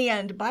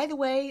 And by the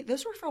way,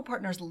 those referral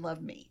partners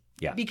love me.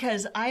 Yeah.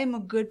 Because I am a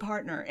good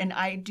partner and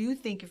I do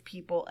think of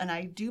people and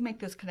I do make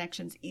those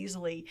connections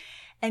easily.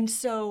 And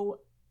so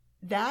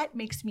that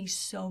makes me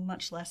so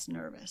much less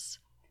nervous,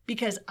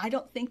 because I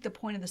don't think the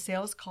point of the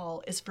sales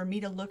call is for me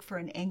to look for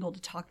an angle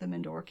to talk them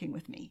into working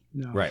with me.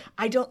 No. Right.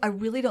 I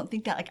really don't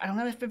think that. Like, I don't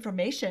have enough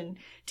information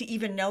to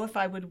even know if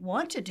I would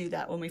want to do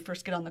that when we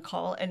first get on the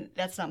call. And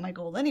that's not my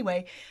goal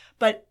anyway.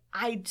 But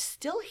I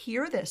still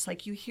hear this.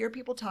 Like, you hear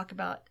people talk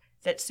about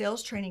that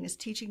sales training is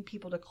teaching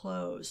people to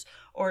close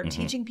or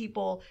teaching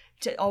people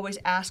to always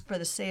ask for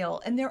the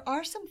sale. And there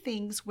are some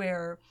things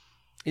where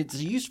it's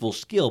a useful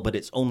skill, but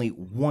it's only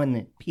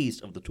one piece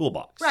of the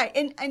toolbox. Right.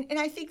 And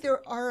I think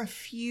there are a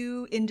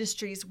few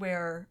industries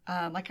where,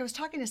 like I was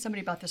talking to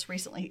somebody about this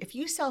recently, if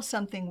you sell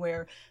something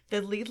where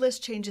the lead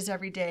list changes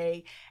every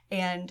day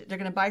and they're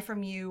going to buy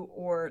from you,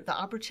 or the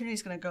opportunity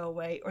is going to go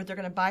away, or they're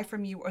going to buy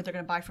from you, or they're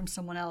going to buy from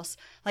someone else.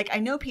 Like, I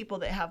know people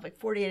that have like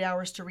 48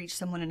 hours to reach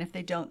someone, and if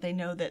they don't, they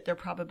know that their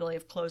probability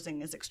of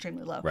closing is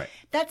extremely low. Right.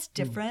 That's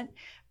different,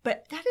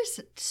 but that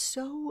is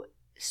so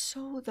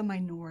the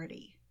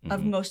minority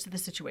of most of the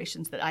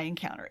situations that I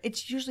encounter.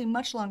 It's usually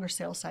much longer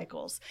sales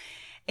cycles,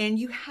 and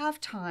you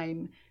have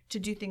time to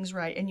do things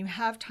right, and you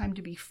have time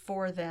to be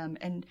for them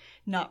and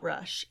not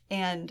rush.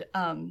 And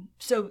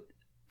so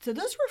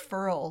those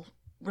referral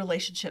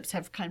relationships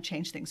have kind of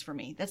changed things for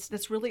me.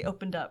 That's really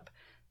opened up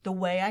the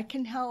way I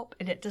can help,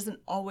 and it doesn't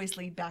always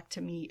lead back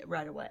to me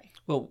right away.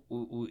 Well,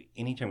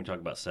 anytime we talk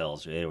about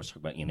sales, we always talk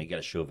about, you got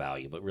to show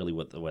value, but really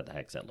what the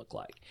heck does that look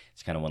like?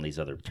 It's kind of one of these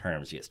other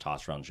terms that gets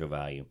tossed around, show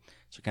value.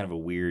 So kind of a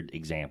weird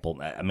example.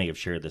 I may have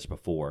shared this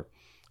before,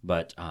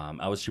 but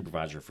I was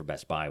supervisor for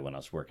Best Buy when I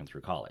was working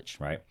through college,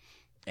 right?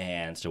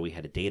 And so we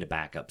had a data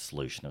backup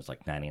solution. It was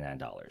like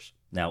 $99.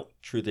 Now,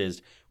 truth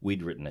is,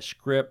 we'd written a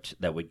script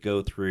that would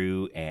go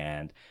through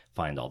and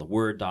find all the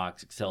Word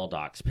docs, Excel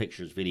docs,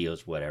 pictures,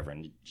 videos, whatever,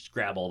 and just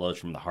grab all those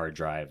from the hard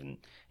drive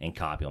and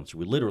copy them. So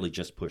we literally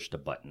just pushed a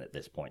button at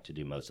this point to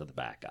do most of the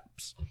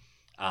backups.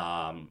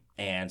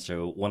 And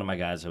so one of my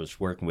guys that was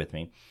working with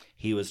me,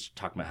 he was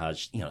talking about how,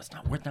 it's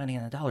not worth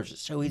 $99.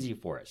 It's so easy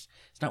for us.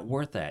 It's not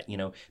worth that.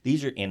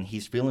 And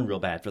he's feeling real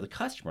bad for the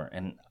customer.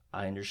 And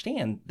I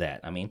understand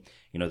that. I mean,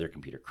 their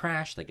computer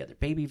crashed. They got their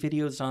baby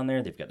videos on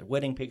there. They've got their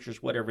wedding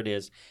pictures, whatever it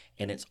is,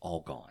 and it's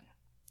all gone,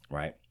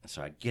 right?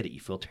 So I get it. You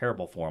feel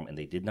terrible for them, and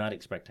they did not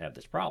expect to have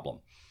this problem.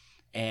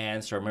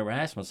 And so I remember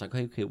asking him, I was like,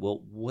 okay,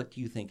 well, what do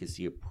you think is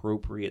the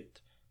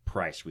appropriate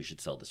price we should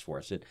sell this for?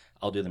 I said,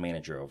 I'll do the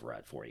manager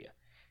override for you.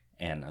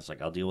 And I was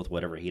like, I'll deal with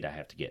whatever heat I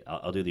have to get.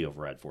 I'll do the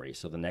override for you.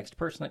 So the next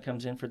person that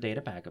comes in for data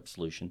backup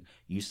solution,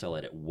 you sell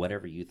it at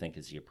whatever you think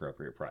is the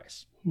appropriate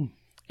price.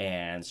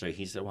 And so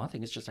he said, well, I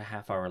think it's just a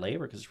half-hour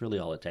labor, because really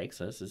all it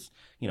takes us is,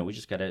 we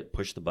just got to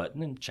push the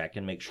button and check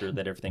and make sure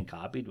that everything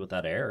copied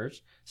without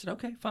errors. I said,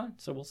 okay, fine.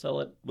 So we'll sell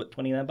it,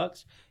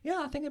 $29? Yeah,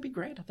 I think it'd be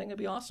great. I think it'd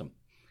be awesome.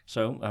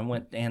 So I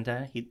went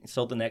and he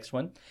sold the next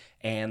one,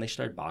 and they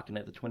started balking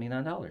at the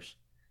 $29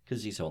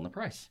 because he's selling the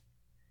price.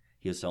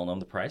 He was selling them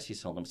the price. He's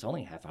selling them, it's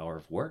only a half hour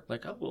of work.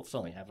 Like, oh, well, it's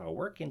only a half hour of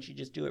work. Can't you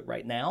just do it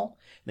right now?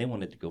 They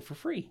wanted to go for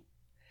free.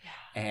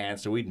 And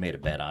so we'd made a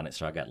bet on it,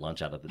 so I got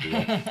lunch out of the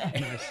deal.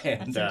 That's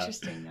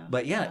interesting, though.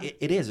 But yeah.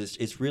 It is.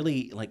 It's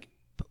really like,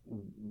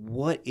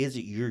 what is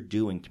it you're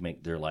doing to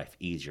make their life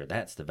easier?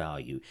 That's the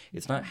value.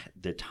 It's not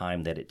the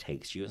time that it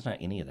takes you. It's not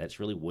any of that. It's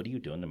really, what are you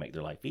doing to make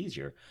their life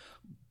easier?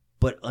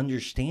 But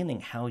understanding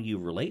how you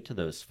relate to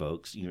those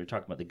folks, you were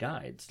talking about the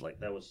guides. Like,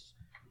 that was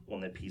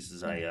one of the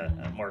pieces I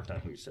marked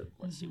on here. So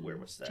let's see, where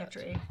was that?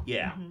 Chapter 8.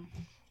 Yeah.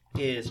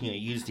 Is,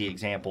 use the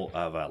example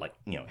of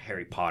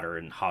Harry Potter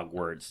and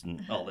Hogwarts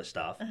and all this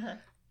stuff.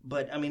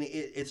 But I mean,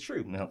 it's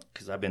true,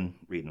 because I've been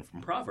reading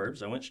from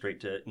Proverbs. I went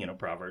straight to,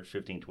 Proverbs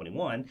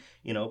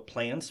 15:21.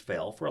 Plans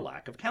fail for a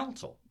lack of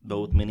counsel.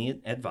 Though with many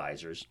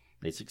advisors,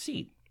 they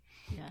succeed.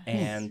 Yeah.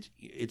 And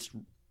it's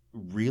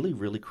really,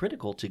 really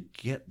critical to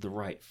get the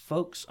right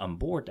folks on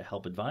board to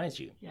help advise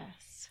you.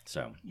 Yes.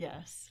 So,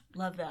 yes.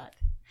 Love that.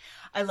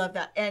 I love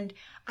that. And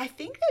I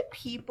think that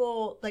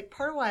people, like,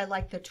 part of why I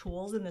like the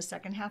tools in the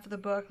second half of the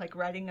book, like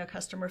writing a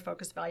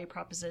customer-focused value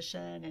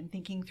proposition and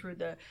thinking through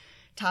the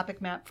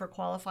topic map for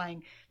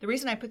qualifying, the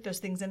reason I put those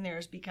things in there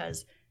is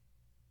because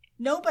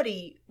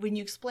nobody, when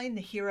you explain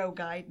the hero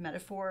guide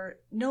metaphor,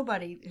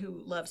 nobody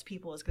who loves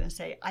people is going to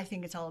say, I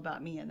think it's all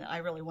about me and I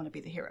really want to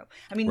be the hero.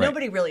 I mean, Right.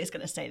 nobody really is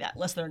going to say that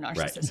unless they're a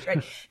narcissist,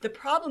 right? The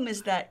problem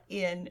is that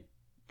in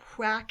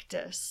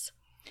practice,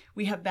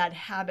 we have bad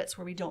habits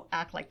where we don't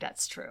act like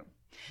that's true.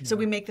 So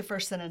we make the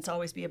first sentence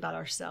always be about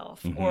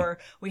ourselves, or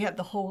we have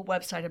the whole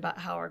website about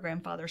how our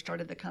grandfather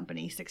started the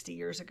company 60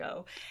 years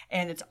ago,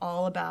 and it's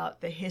all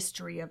about the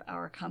history of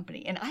our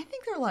company. And I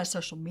think there are a lot of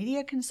social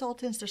media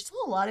consultants. There's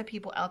still a lot of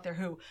people out there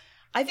who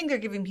I think they're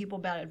giving people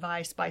bad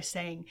advice by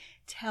saying,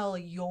 tell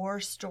your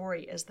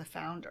story as the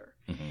founder.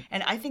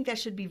 And I think that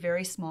should be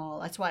very small.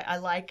 That's why I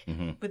like,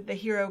 with the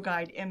hero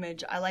guide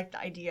image, I like the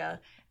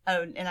idea,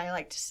 and I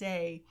like to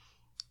say,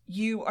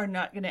 you are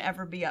not going to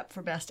ever be up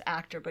for Best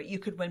Actor, but you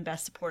could win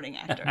Best Supporting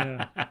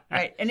Actor,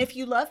 right? And if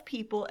you love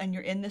people and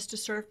you're in this to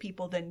serve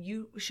people, then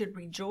you should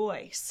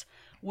rejoice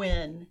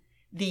when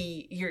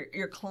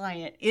your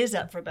client is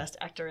up for Best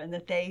Actor and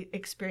that they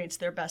experience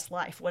their best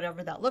life,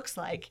 whatever that looks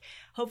like,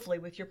 hopefully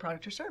with your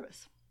product or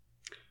service.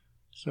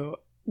 So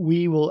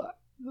we will,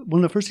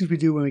 one of the first things we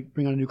do when we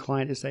bring on a new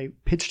client is say,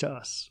 pitch to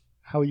us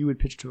how you would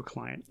pitch to a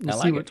client. I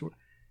like it.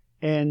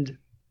 And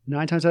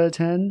 9 times out of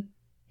 10,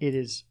 it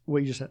is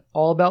what you just said,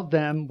 all about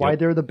them, why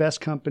they're the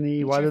best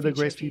company, why they're the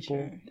greatest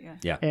people.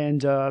 Yeah.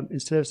 And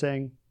instead of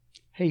saying,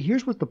 hey,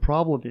 here's what the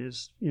problem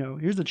is,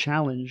 here's the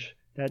challenge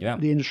that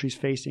the industry's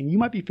facing. You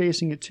might be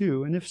facing it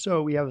too. And if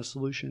so, we have a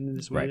solution, and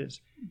this is what it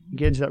is. You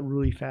get into that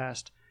really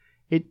fast.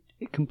 It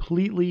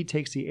completely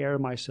takes the air out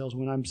of my sales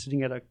when I'm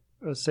sitting at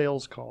a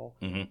sales call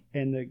and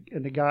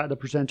the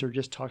presenter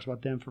just talks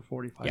about them for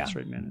 45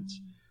 straight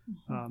minutes.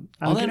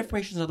 All that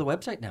information's on the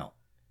website now.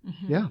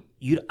 Yeah.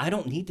 I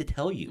don't need to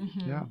tell you.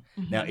 Yeah.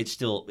 Now it's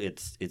still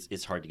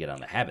it's hard to get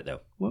on the habit though.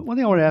 One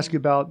thing I want to ask you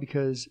about,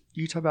 because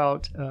you talk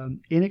about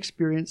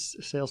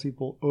inexperienced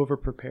salespeople over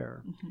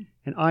prepare,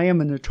 and I am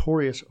a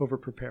notorious over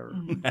preparer.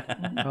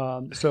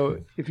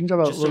 So if you can talk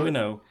about just so we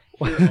know,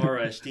 here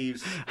are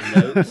Steve's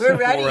notes. We're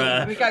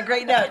ready. We got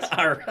great notes.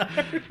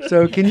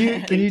 So can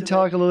you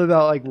talk a little bit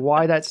about like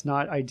why that's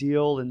not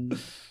ideal and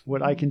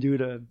what I can do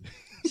to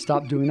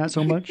stop doing that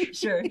so much?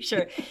 Sure.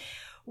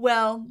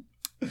 Well,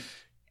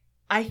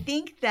 I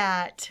think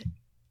that,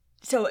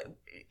 so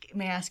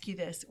may I ask you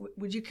this,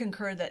 would you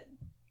concur that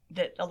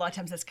a lot of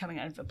times that's coming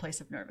out of a place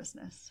of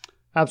nervousness?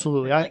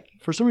 Absolutely.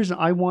 For some reason,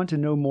 I want to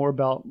know more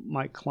about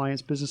my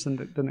client's business than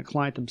the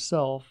client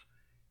themselves,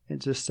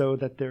 and just so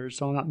that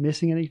so I'm not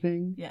missing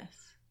anything. Yes.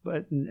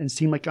 But and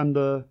seem like I'm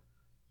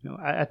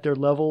at their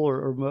level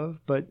or above,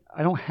 but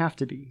I don't have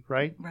to be,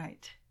 right?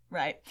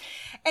 Right.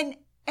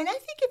 And I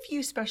think if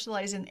you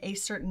specialize in a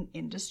certain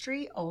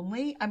industry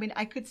only, I mean,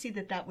 I could see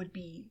that would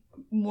be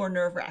more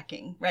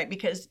nerve-wracking, right?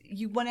 Because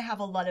you want to have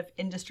a lot of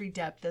industry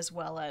depth as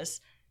well as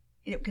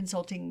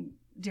consulting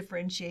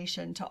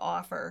differentiation to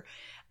offer.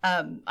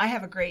 I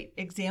have a great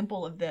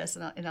example of this,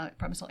 and I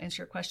promise I'll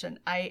answer your question.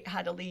 I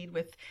had a lead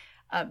with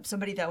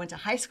somebody that I went to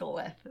high school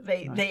with.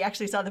 They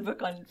actually saw the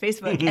book on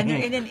Facebook, and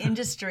they're in an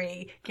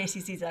industry.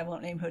 Casey sees it, I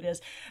won't name who it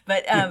is,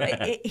 but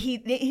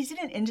he's in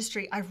an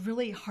industry I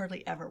really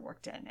hardly ever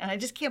worked in, and I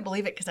just can't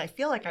believe it because I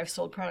feel like I've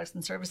sold products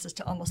and services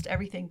to almost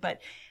everything,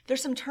 but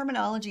there's some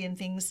terminology and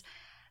things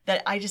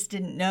that I just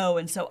didn't know,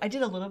 and so I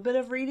did a little bit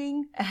of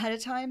reading ahead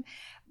of time,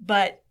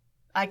 but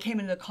I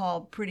came into the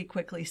call pretty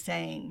quickly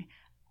saying,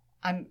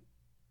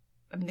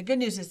 the good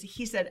news is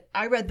he said,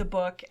 I read the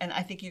book and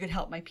I think you could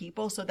help my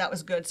people. So that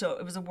was good. So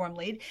it was a warm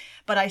lead.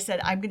 But I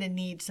said, I'm going to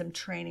need some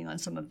training on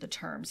some of the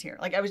terms here.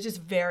 Like I was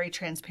just very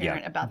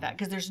transparent about that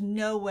because there's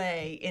no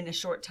way in a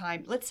short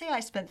time, let's say I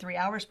spent 3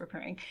 hours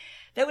preparing,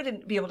 that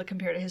wouldn't be able to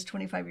compare to his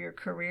 25-year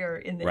career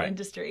in the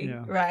industry.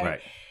 Yeah.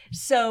 Right.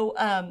 So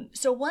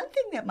one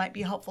thing that might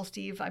be helpful,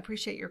 Steve, I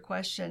appreciate your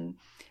question.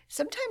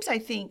 Sometimes I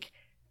think,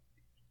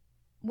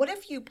 what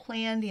if you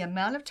plan the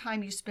amount of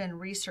time you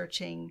spend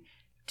researching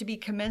to be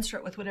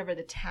commensurate with whatever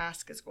the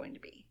task is going to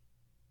be,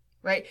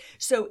 right?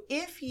 So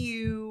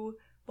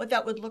what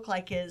that would look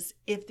like is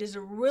if there's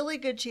a really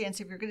good chance,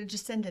 if you're going to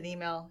just send an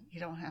email, you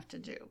don't have to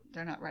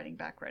they're not writing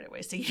back right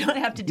away. So you don't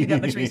have to do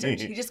that much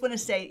research. You just want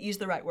to use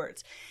the right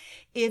words.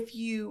 If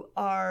you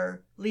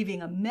are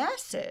leaving a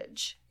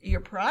message,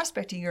 you're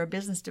prospecting, you're a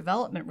business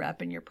development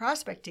rep and you're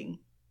prospecting,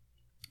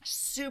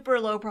 super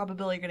low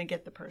probability you're going to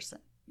get the person.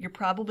 You're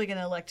probably going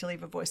to elect to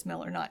leave a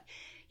voicemail or not.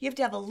 You have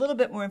to have a little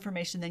bit more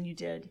information than you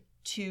did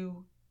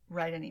to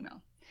write an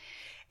email.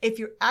 If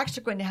you're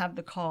actually going to have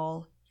the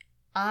call,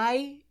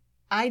 I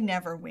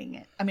never wing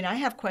it. I mean, I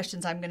have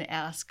questions I'm going to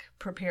ask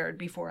prepared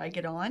before I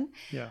get on.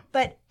 Yeah.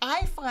 But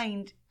I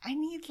find I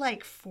need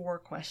like 4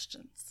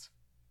 questions.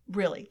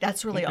 Really,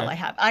 that's really all I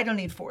have. I don't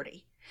need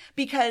 40.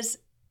 Because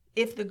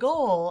if the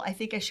goal, I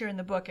think I share in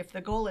the book, if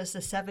the goal is a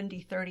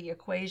 70-30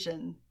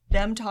 equation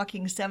them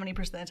talking 70%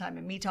 of the time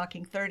and me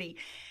talking 30,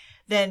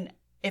 then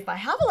if I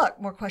have a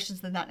lot more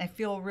questions than that and I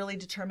feel really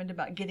determined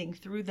about getting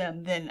through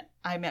them, then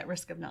I'm at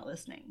risk of not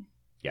listening.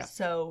 Yeah.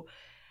 So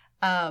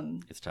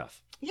it's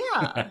tough.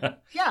 Yeah.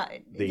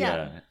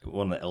 Yeah.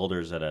 One of the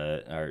elders at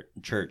our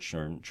church,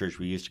 or church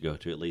we used to go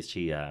to, at least,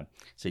 he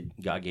said,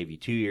 God gave you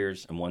 2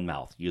 ears and 1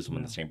 mouth. Use them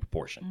in the same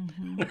proportion.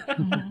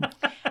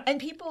 And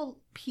people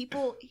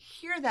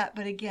hear that,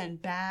 but again,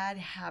 bad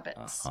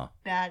habits.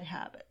 Bad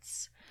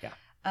habits.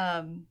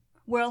 Yeah.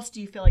 Where else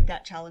do you feel like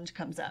that challenge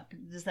comes up?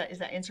 Is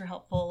that answer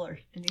helpful, or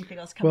anything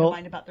else come to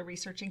mind about the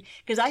researching?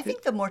 Because I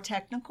think the more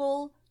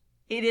technical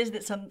it is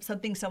that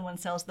something someone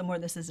sells, the more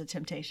this is a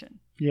temptation.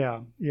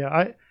 Yeah.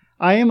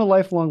 I am a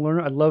lifelong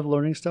learner. I love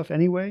learning stuff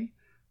anyway,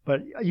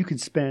 but you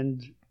could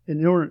spend an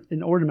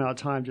inordinate amount of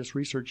time just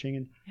researching.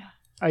 And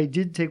I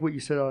did take what you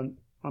said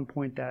on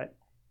point, that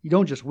you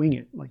don't just wing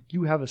it. Like,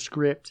 you have a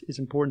script. It's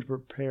important to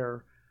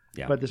prepare.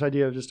 Yeah. But this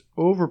idea of just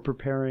over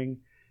preparing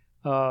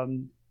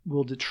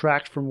will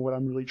detract from what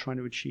I'm really trying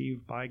to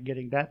achieve by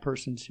getting that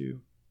person to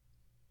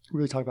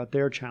really talk about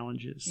their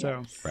challenges.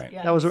 So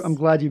that was, I'm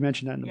glad you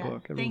mentioned that in the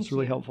book. It was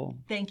really helpful.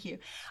 Thank you.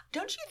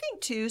 Don't you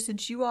think too,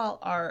 since you all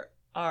are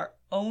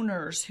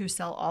owners who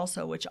sell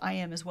also, which I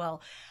am as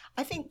well,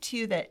 I think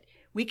too that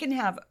we can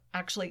have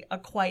actually a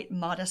quite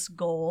modest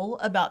goal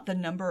about the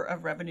number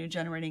of revenue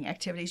generating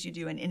activities you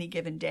do in any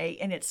given day.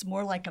 And it's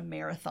more like a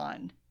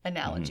marathon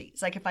analogy.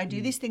 It's like, if I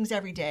do these things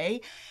every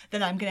day,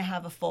 then I'm going to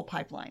have a full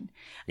pipeline.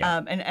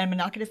 And I'm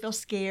not going to feel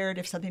scared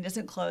if something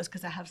doesn't close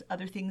because I have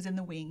other things in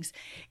the wings.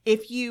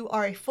 If you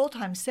are a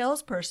full-time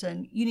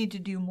salesperson, you need to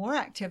do more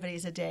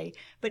activities a day.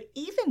 But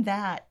even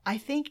that, I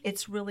think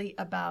it's really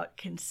about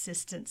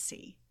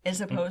consistency as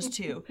opposed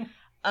to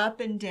up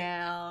and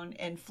down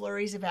and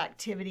flurries of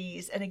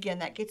activities. And again,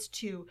 that gets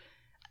to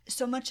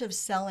so much of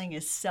selling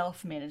is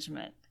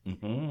self-management.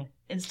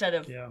 Instead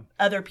of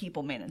other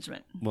people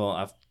management. Well,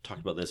 I've talked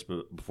about this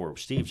before with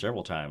Steve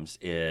several times,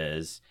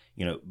 is,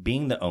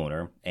 being the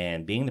owner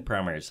and being the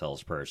primary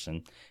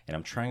salesperson, and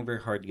I'm trying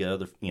very hard to get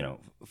other,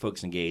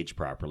 folks engaged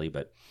properly,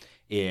 but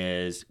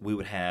is we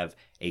would have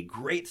a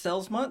great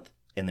sales month,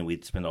 and then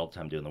we'd spend all the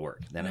time doing the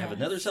work. Then I have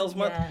another sales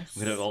month,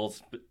 we'd have all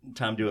the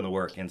time doing the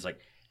work, and it's like,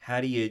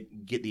 how do you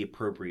get the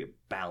appropriate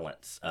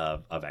balance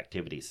of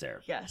activities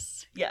there?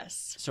 Yes.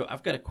 So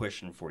I've got a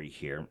question for you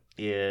here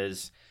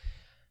is,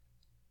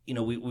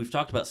 we've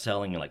talked about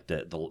selling like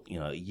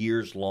the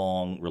years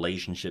long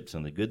relationships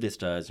and the good this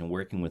does and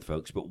working with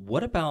folks, but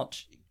what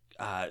about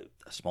a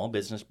small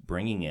business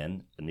bringing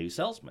in a new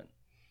salesman?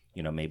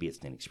 Maybe it's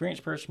an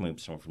inexperienced person, maybe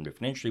someone from a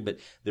different industry, but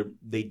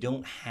they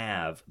don't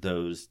have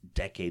those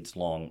decades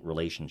long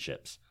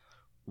relationships.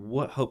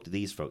 What hope do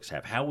these folks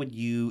have? How would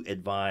you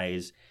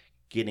advise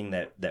getting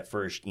that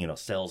first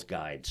sales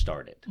guide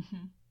started?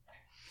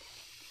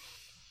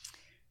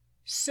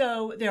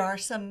 So there are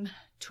some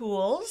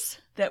tools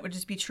that would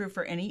just be true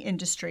for any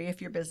industry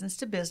if you're business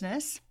to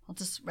business. I'll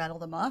just rattle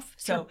them off.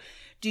 So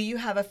do you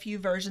have a few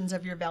versions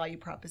of your value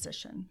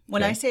proposition?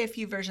 When I say a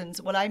few versions,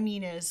 what I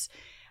mean is,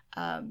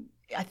 I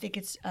think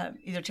it's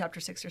either chapter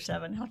 6 or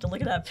 7. I'll have to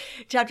look it up.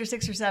 Chapter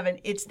 6 or 7,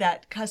 it's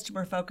that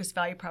customer-focused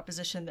value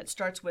proposition that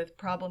starts with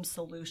problem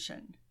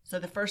solution. So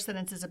the first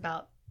sentence is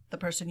about the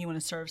person you want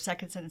to serve.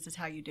 Second sentence is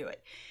how you do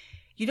it.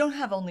 You don't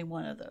have only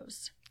one of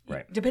those.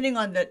 Right. Depending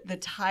on the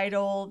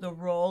title, the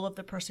role of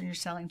the person you're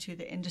selling to,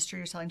 the industry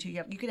you're selling to,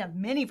 you could have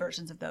many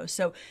versions of those.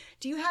 So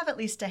do you have at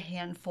least a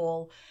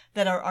handful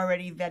that are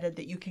already vetted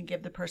that you can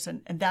give the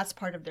person? And that's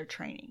part of their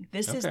training.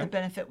 This is the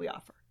benefit we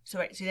offer.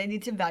 So they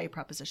need some value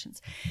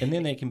propositions. And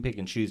then they can pick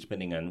and choose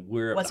depending on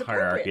where the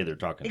hierarchy they're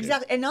talking to.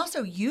 Exactly. And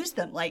also use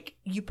them. Like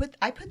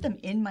I put them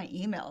in my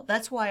email.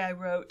 That's why I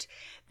wrote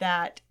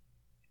that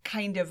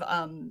kind of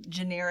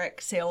generic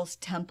sales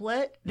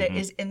template that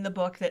is in the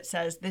book that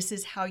says this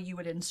is how you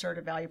would insert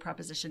a value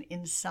proposition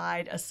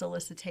inside a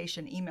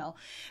solicitation email,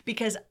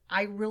 because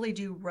I really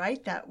do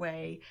write that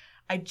way.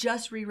 I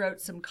just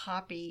rewrote some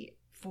copy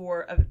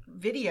for a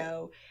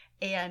video,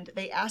 and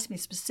they asked me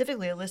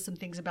specifically to list some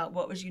things about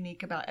what was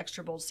unique about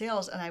Extra Bold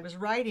Sales, and I was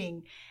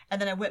writing,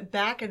 and then I went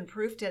back and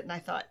proofed it, and I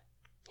thought,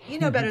 you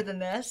know better than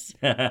this.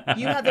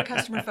 You have the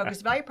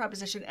customer-focused value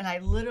proposition, and I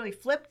literally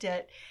flipped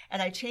it,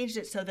 and I changed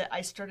it so that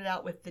I started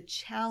out with the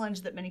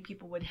challenge that many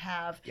people would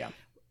have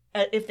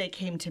if they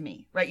came to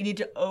me, right? You need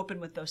to open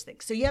with those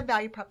things. So you have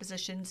value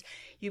propositions.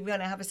 You've got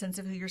to have a sense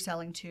of who you're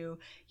selling to.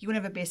 You want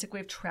to have a basic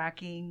way of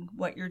tracking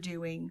what you're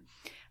doing.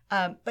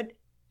 But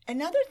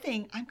another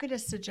thing I'm going to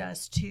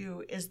suggest,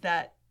 too, is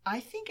that I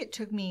think it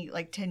took me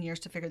like 10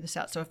 years to figure this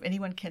out. So if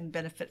anyone can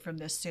benefit from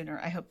this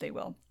sooner, I hope they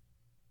will.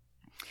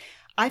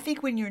 I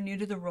think when you're new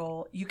to the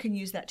role, you can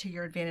use that to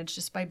your advantage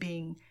just by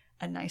being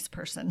a nice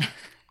person.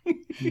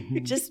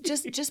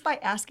 just by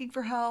asking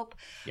for help,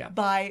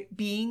 by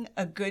being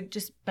a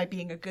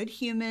good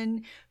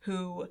human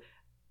who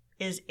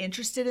is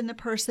interested in the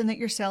person that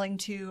you're selling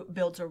to,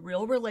 builds a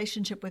real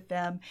relationship with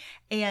them.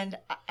 And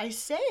I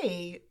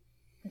say,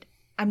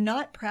 I'm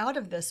not proud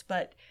of this,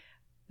 but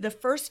the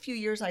first few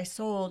years I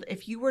sold,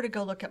 if you were to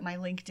go look at my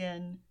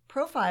LinkedIn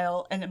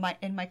profile and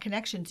in my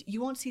connections,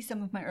 you won't see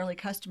some of my early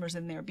customers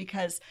in there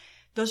because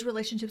those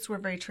relationships were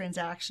very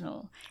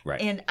transactional.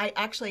 Right. And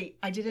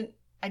I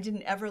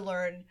didn't ever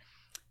learn,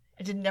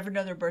 I didn't ever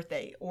know their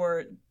birthday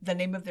or the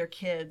name of their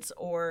kids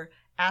or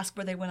ask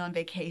where they went on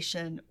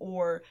vacation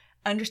or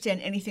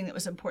understand anything that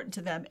was important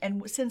to them.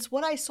 And since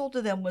what I sold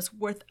to them was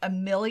worth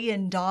 $1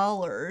 million,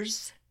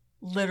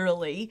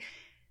 literally,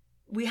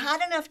 we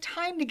had enough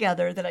time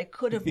together that I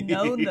could have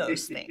known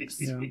those things,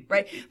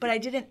 right? But I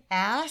didn't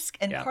ask.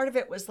 And part of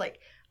it was like,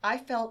 I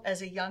felt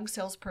as a young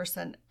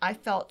salesperson, I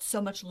felt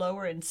so much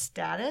lower in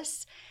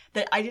status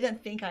that I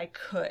didn't think I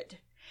could.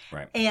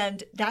 Right.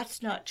 And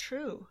that's not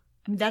true.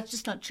 I mean, that's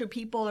just not true.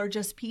 People are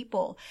just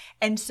people.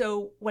 And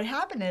so what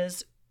happened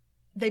is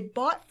they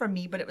bought from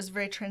me, but it was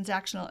very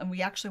transactional and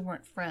we actually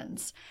weren't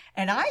friends.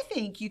 And I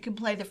think you can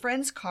play the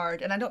friends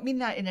card. And I don't mean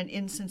that in an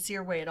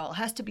insincere way at all. It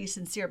has to be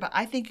sincere, but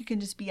I think you can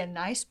just be a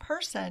nice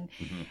person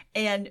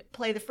and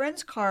play the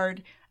friends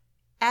card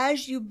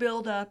as you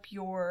build up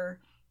your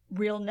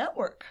real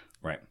network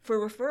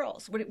for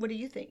referrals. What do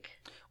you think?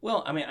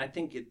 Well, I mean, I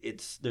think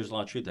there's a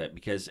lot of truth to that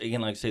because,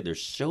 again, like I say,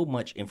 there's so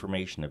much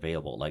information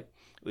available. Like,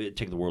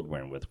 take the world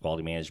we're in with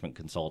quality management,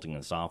 consulting,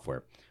 and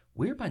software.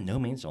 We're by no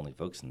means the only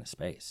folks in this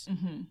space.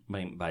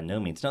 By no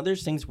means. Now,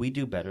 there's things we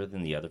do better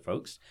than the other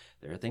folks.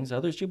 There are things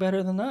others do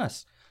better than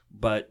us.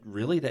 But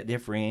really, that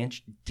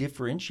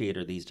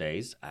differentiator these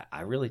days,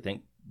 I really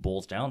think,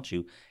 boils down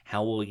to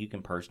how well you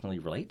can personally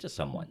relate to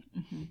someone.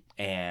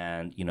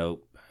 And,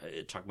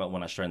 talking about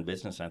when I started in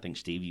business, I think,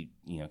 Steve,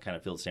 you kind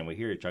of feel the same way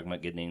here. You're talking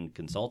about getting into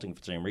consulting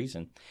for the same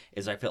reason,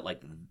 is I felt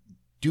like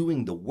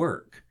doing the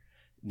work,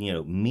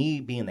 me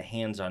being the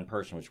hands-on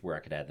person was where I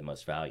could add the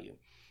most value.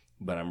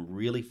 But I'm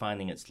really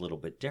finding it's a little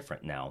bit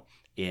different now,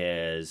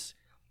 is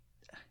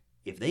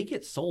if they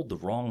get sold the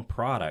wrong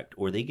product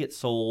or they get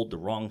sold the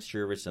wrong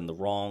service and the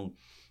wrong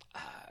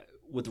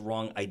with the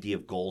wrong idea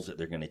of goals that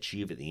they're going to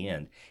achieve at the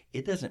end,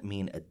 it doesn't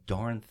mean a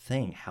darn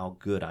thing how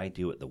good I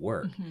do at the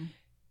work.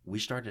 We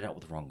started out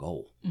with the wrong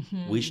goal.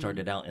 We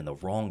started out in the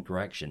wrong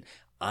direction.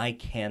 I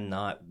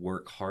cannot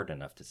work hard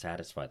enough to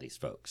satisfy these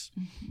folks.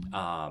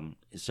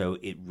 So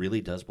it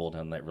really does boil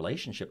down to that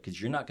relationship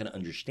because you're not going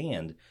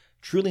to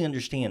truly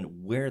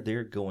understand where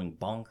they're going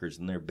bonkers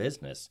in their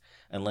business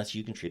unless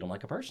you can treat them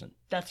like a person.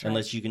 That's right.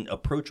 Unless you can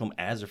approach them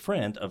as a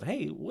friend of,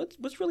 hey,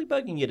 what's really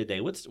bugging you today?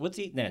 What's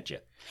eating at you?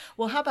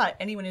 Well, how about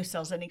anyone who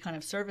sells any kind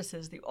of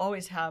services? They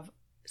always have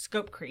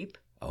scope creep.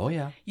 Oh,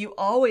 yeah. You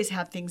always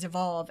have things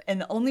evolve. And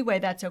the only way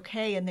that's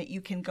okay and that you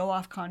can go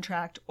off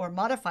contract or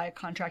modify a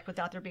contract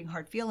without there being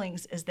hard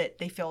feelings is that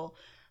they feel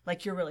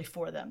like you're really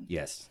for them.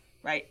 Yes.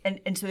 Right.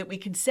 And so that we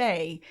can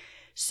say,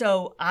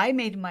 so I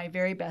made my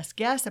very best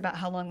guess about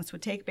how long this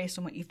would take based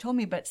on what you've told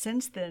me. But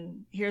since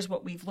then, here's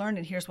what we've learned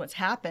and here's what's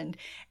happened.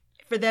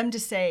 For them to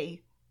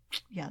say,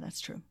 yeah, that's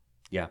true.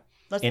 Yeah.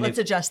 Let's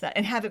adjust that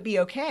and have it be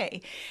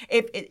okay.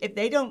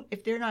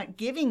 If they're not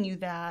giving you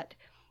that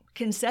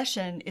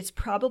concession, it's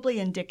probably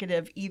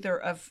indicative either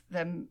of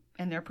them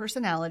and their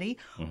personality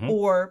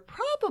or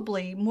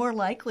probably more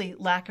likely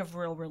lack of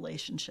real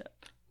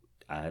relationship.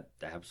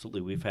 Absolutely.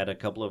 We've had a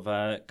couple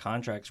of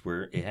contracts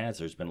where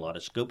there's been a lot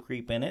of scope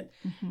creep in it.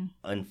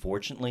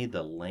 Unfortunately,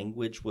 the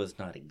language was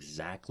not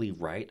exactly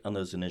right on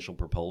those initial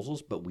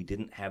proposals, but we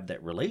didn't have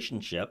that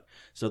relationship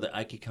so that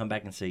I could come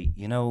back and say,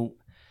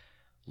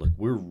 look,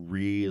 we're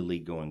really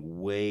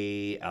going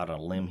way out on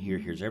a limb here.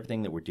 Here's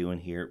everything that we're doing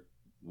here.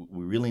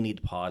 We really need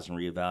to pause and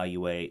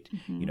reevaluate.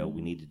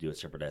 We need to do a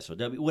separate SOW,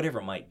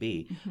 whatever it might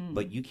be.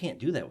 But you can't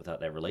do that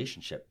without that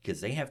relationship because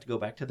they have to go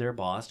back to their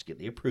boss to get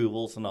the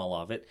approvals and all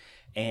of it.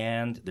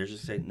 And they're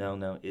just saying,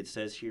 no, it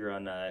says here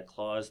on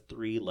clause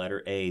 3,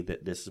 letter A,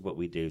 that this is what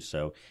we do.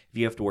 So if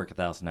you have to work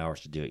 1,000 hours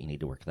to do it, you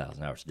need to work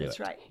 1,000 hours to do it.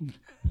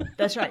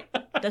 That's right.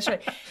 That's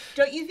right.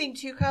 Don't you think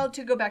too, Kyle,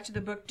 to go back to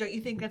the book, don't you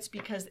think that's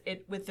because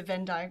with the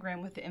Venn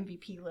diagram with the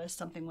MVP list,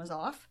 something was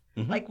off?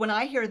 Like when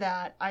I hear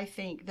that, I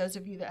think those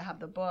of you that have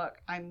the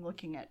book, I'm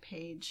looking at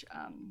page,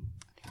 I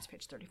think it's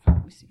page 34.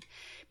 Let me see.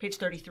 Page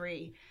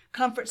 33,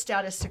 comfort,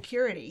 status,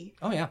 security.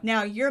 Oh, yeah.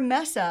 Now your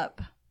mess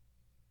up,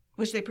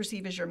 which they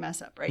perceive as your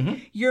mess up,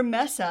 right? Your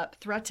mess up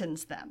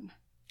threatens them.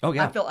 Oh,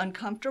 yeah. I feel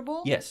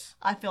uncomfortable. Yes.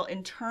 I feel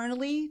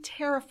internally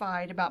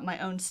terrified about my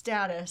own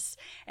status.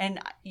 And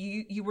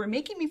you were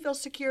making me feel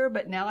secure,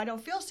 but now I don't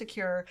feel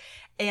secure.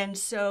 And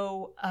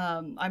so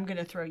I'm going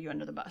to throw you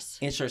under the bus.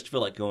 It starts to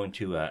feel like going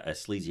to a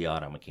sleazy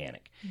auto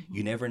mechanic.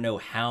 You never know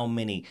how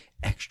many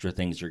extra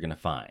things you're going to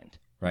find.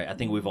 Right, I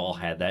think we've all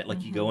had that.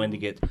 Like you go in to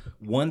get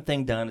one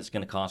thing done, it's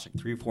going to cost like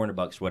 $300 or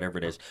 $400, whatever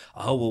it is.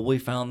 Oh, well, we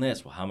found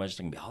this. Well, how much is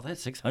it going to be? Oh,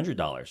 that's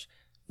 $600.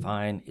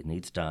 Fine, it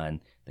needs done.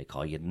 They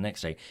call you the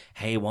next day.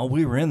 Hey, while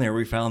we were in there,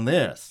 we found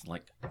this.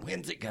 Like,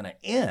 when's it going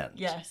to end?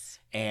 Yes.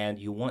 And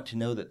you want to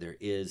know that there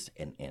is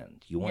an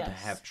end. You want to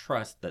have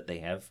trust that they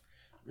have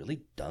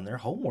really done their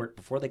homework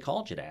before they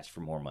called you to ask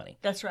for more money.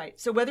 That's right.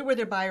 So whether we're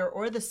the buyer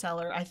or the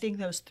seller, I think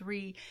those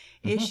three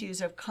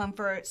issues of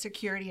comfort,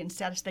 security, and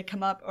status, they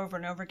come up over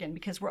and over again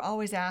because we're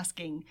always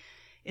asking,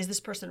 is this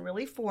person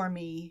really for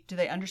me? Do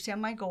they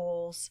understand my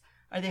goals?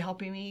 Are they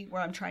helping me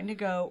where I'm trying to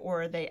go?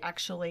 Or are they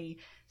actually,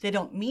 they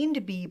don't mean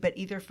to be, but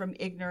either from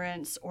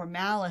ignorance or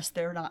malice,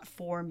 they're not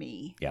for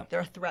me. Yeah.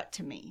 They're a threat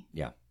to me.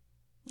 Yeah.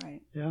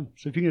 Right. Yeah.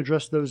 So if you can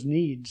address those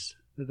needs,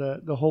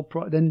 the whole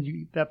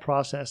that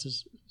process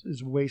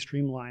is way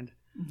streamlined.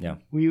 Yeah.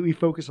 We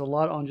focus a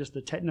lot on just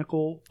the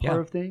technical part Yeah.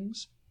 of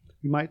things.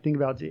 We might think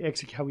about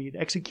how we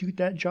execute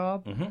that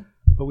job, Mm-hmm.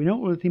 but we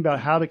don't really think about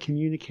how to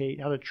communicate,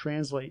 how to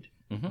translate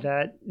Mhm.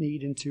 that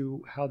need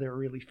into how they're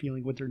really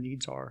feeling, what their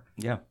needs are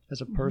Yeah.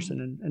 as a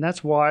person. And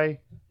that's why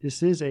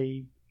this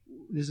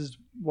is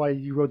why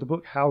you wrote the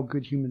book, How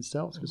Good Humans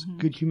Sell, because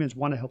good humans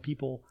want to help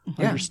people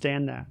Yeah.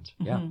 understand that.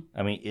 Yeah.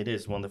 I mean, it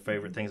is one of the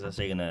favorite things I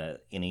say in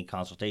any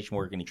consultation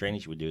work, any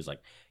trainings you would do is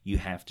like, you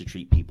have to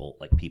treat people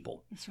like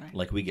people. That's right.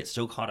 Like we get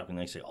so caught up in,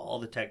 they say, all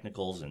the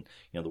technicals and,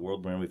 the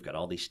world we're in, we've got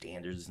all these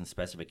standards and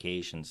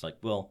specifications. Like,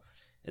 well,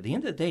 at the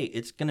end of the day,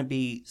 it's going to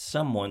be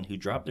someone who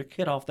dropped their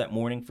kid off that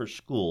morning for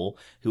school,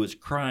 who was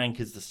crying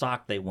because the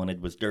sock they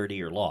wanted was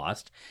dirty or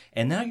lost.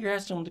 And now you're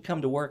asking them to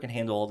come to work and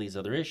handle all these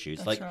other issues.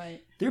 That's like,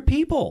 right. they're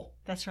people.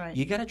 That's right.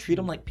 You got to treat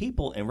them like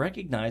people and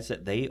recognize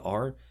that they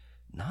are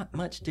not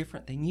much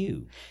different than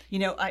you.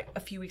 A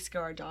few weeks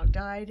ago, our dog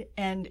died,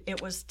 and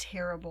it was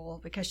terrible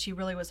because she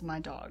really was my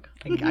dog.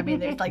 She was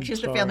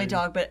the family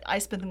dog, but I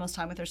spent the most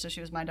time with her, so she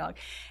was my dog.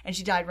 And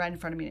she died right in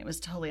front of me, and it was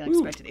totally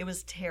unexpected. It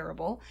was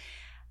terrible.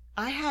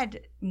 I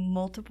had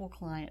multiple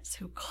clients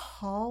who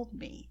called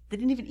me. They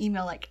didn't even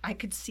email. Like, I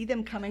could see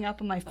them coming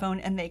up on my phone,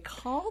 and they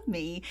called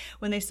me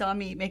when they saw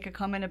me make a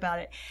comment about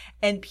it.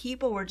 And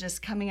people were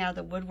just coming out of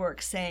the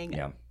woodwork saying,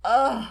 Yeah.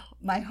 oh,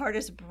 my heart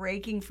is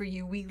breaking for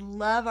you. We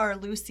love our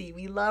Lucy.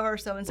 We love our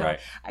so-and-so.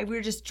 Right.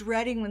 We're just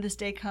dreading when this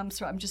day comes.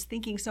 So I'm just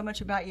thinking so much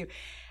about you.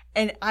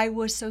 And I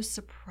was so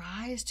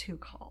surprised who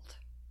called.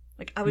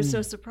 Like, I was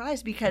so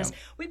surprised because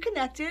we've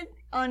connected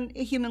on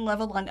a human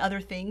level on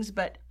other things,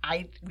 but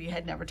we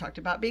had never talked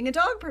about being a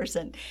dog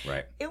person.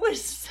 Right. It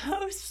was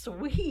so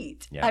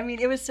sweet. Yeah. I mean,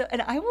 it was so,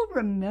 and I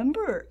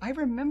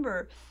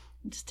remember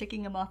just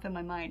ticking them off in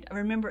my mind. I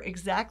remember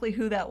exactly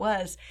who that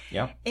was.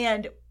 Yeah.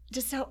 And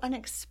just so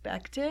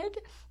unexpected,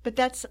 but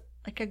that's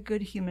like a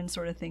good human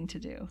sort of thing to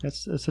do.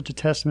 That's such a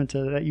testament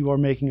to that you are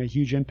making a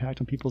huge impact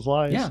on people's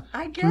lives. Yeah.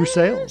 I guess through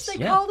sales.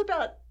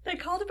 They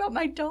called about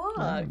my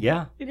dog.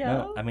 Yeah. You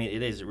know? No, I mean,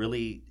 it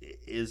really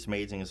is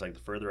amazing. It's like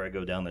the further I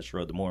go down this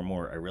road, the more and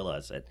more I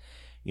realize that,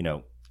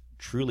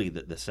 truly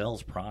the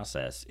sales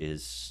process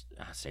is,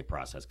 I say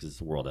process because it's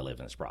the world I live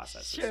in, it's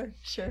processes.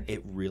 Sure.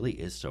 It really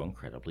is so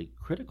incredibly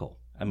critical.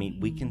 I mean,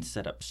 we can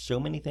set up so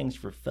many things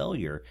for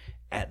failure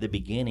at the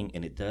beginning,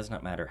 and it does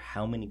not matter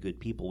how many good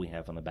people we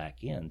have on the back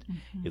end.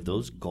 If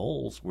those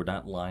goals were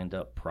not lined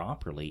up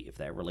properly, if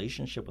that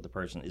relationship with the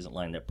person isn't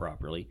lined up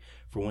properly,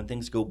 for when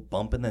things go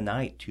bump in the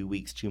night 2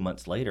 weeks, 2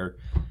 months later,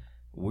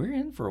 we're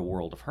in for a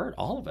world of hurt.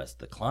 All of us,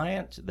 the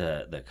client,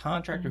 the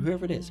contractor,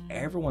 whoever it is,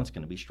 everyone's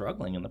going to be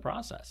struggling in the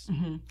process.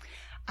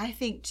 I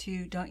think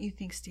too, don't you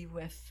think, Steve,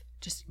 with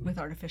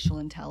artificial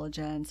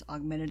intelligence,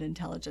 augmented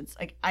intelligence,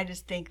 like I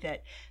just think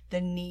that the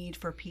need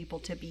for people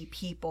to be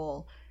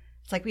people,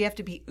 it's like we have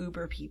to be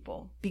uber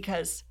people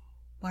because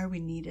why are we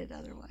needed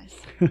otherwise?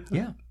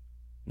 Yeah.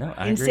 No,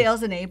 I In agree.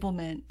 sales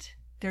enablement,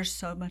 there's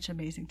so much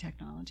amazing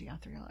technology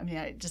out there. I mean,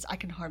 I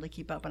can hardly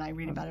keep up, and I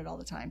read about it all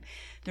the time.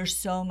 There's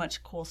so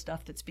much cool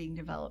stuff that's being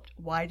developed.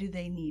 Why do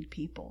they need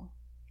people?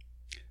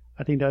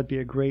 I think that'd be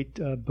a great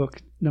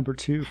book number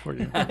 2 for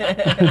you.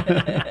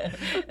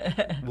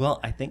 Well,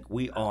 I think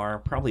we are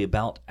probably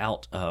about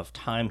out of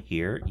time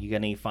here. You got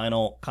any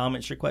final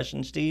comments or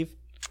questions, Steve?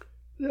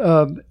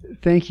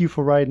 Thank you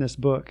for writing this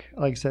book.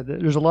 Like I said,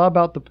 there's a lot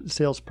about the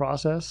sales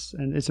process,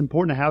 and it's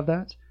important to have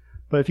that.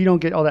 But if you don't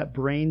get all that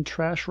brain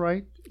trash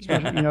right,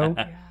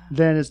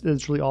 then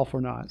it's really all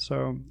for naught.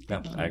 So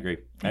No, I agree.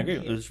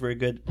 It was very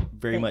good.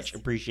 Very much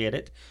appreciate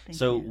it.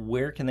 So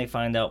where can they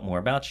find out more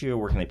about you?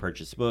 Where can they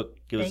purchase the book?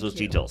 Give us those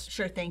details.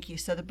 Sure, thank you.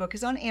 So the book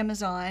is on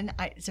Amazon.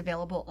 It's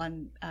available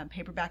on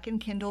paperback and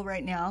Kindle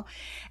right now,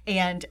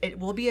 and it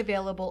will be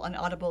available on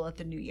Audible at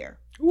the new year.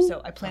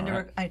 So I plan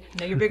to. I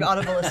know you're a big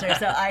Audible listener,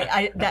 so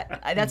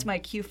that's my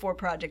Q4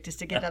 project is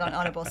to get that on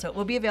Audible. So it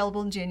will be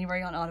available in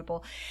January on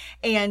Audible,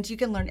 and you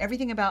can learn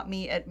everything about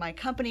me at my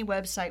company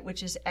website,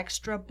 which is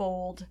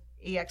ExtraBold,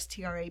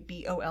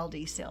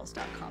 EXTRABOLD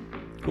sales.com.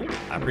 Cool.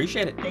 I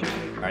appreciate it. Thank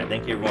you. All right.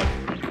 Thank you, everyone.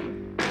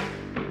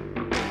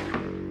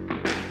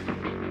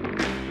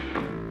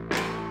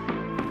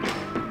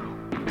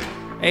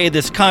 Hey,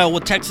 this is Kyle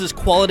with Texas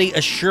Quality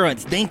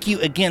Assurance. Thank you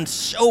again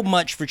so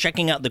much for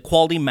checking out the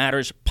Quality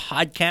Matters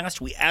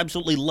podcast. We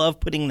absolutely love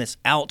putting this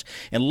out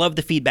and love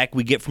the feedback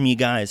we get from you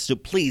guys. So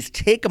please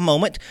take a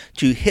moment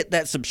to hit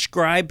that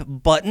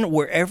subscribe button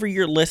wherever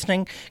you're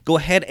listening. Go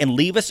ahead and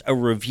leave us a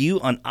review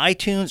on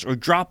iTunes or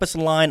drop us a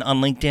line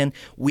on LinkedIn.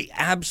 We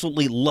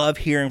absolutely love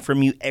hearing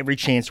from you every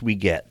chance we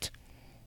get.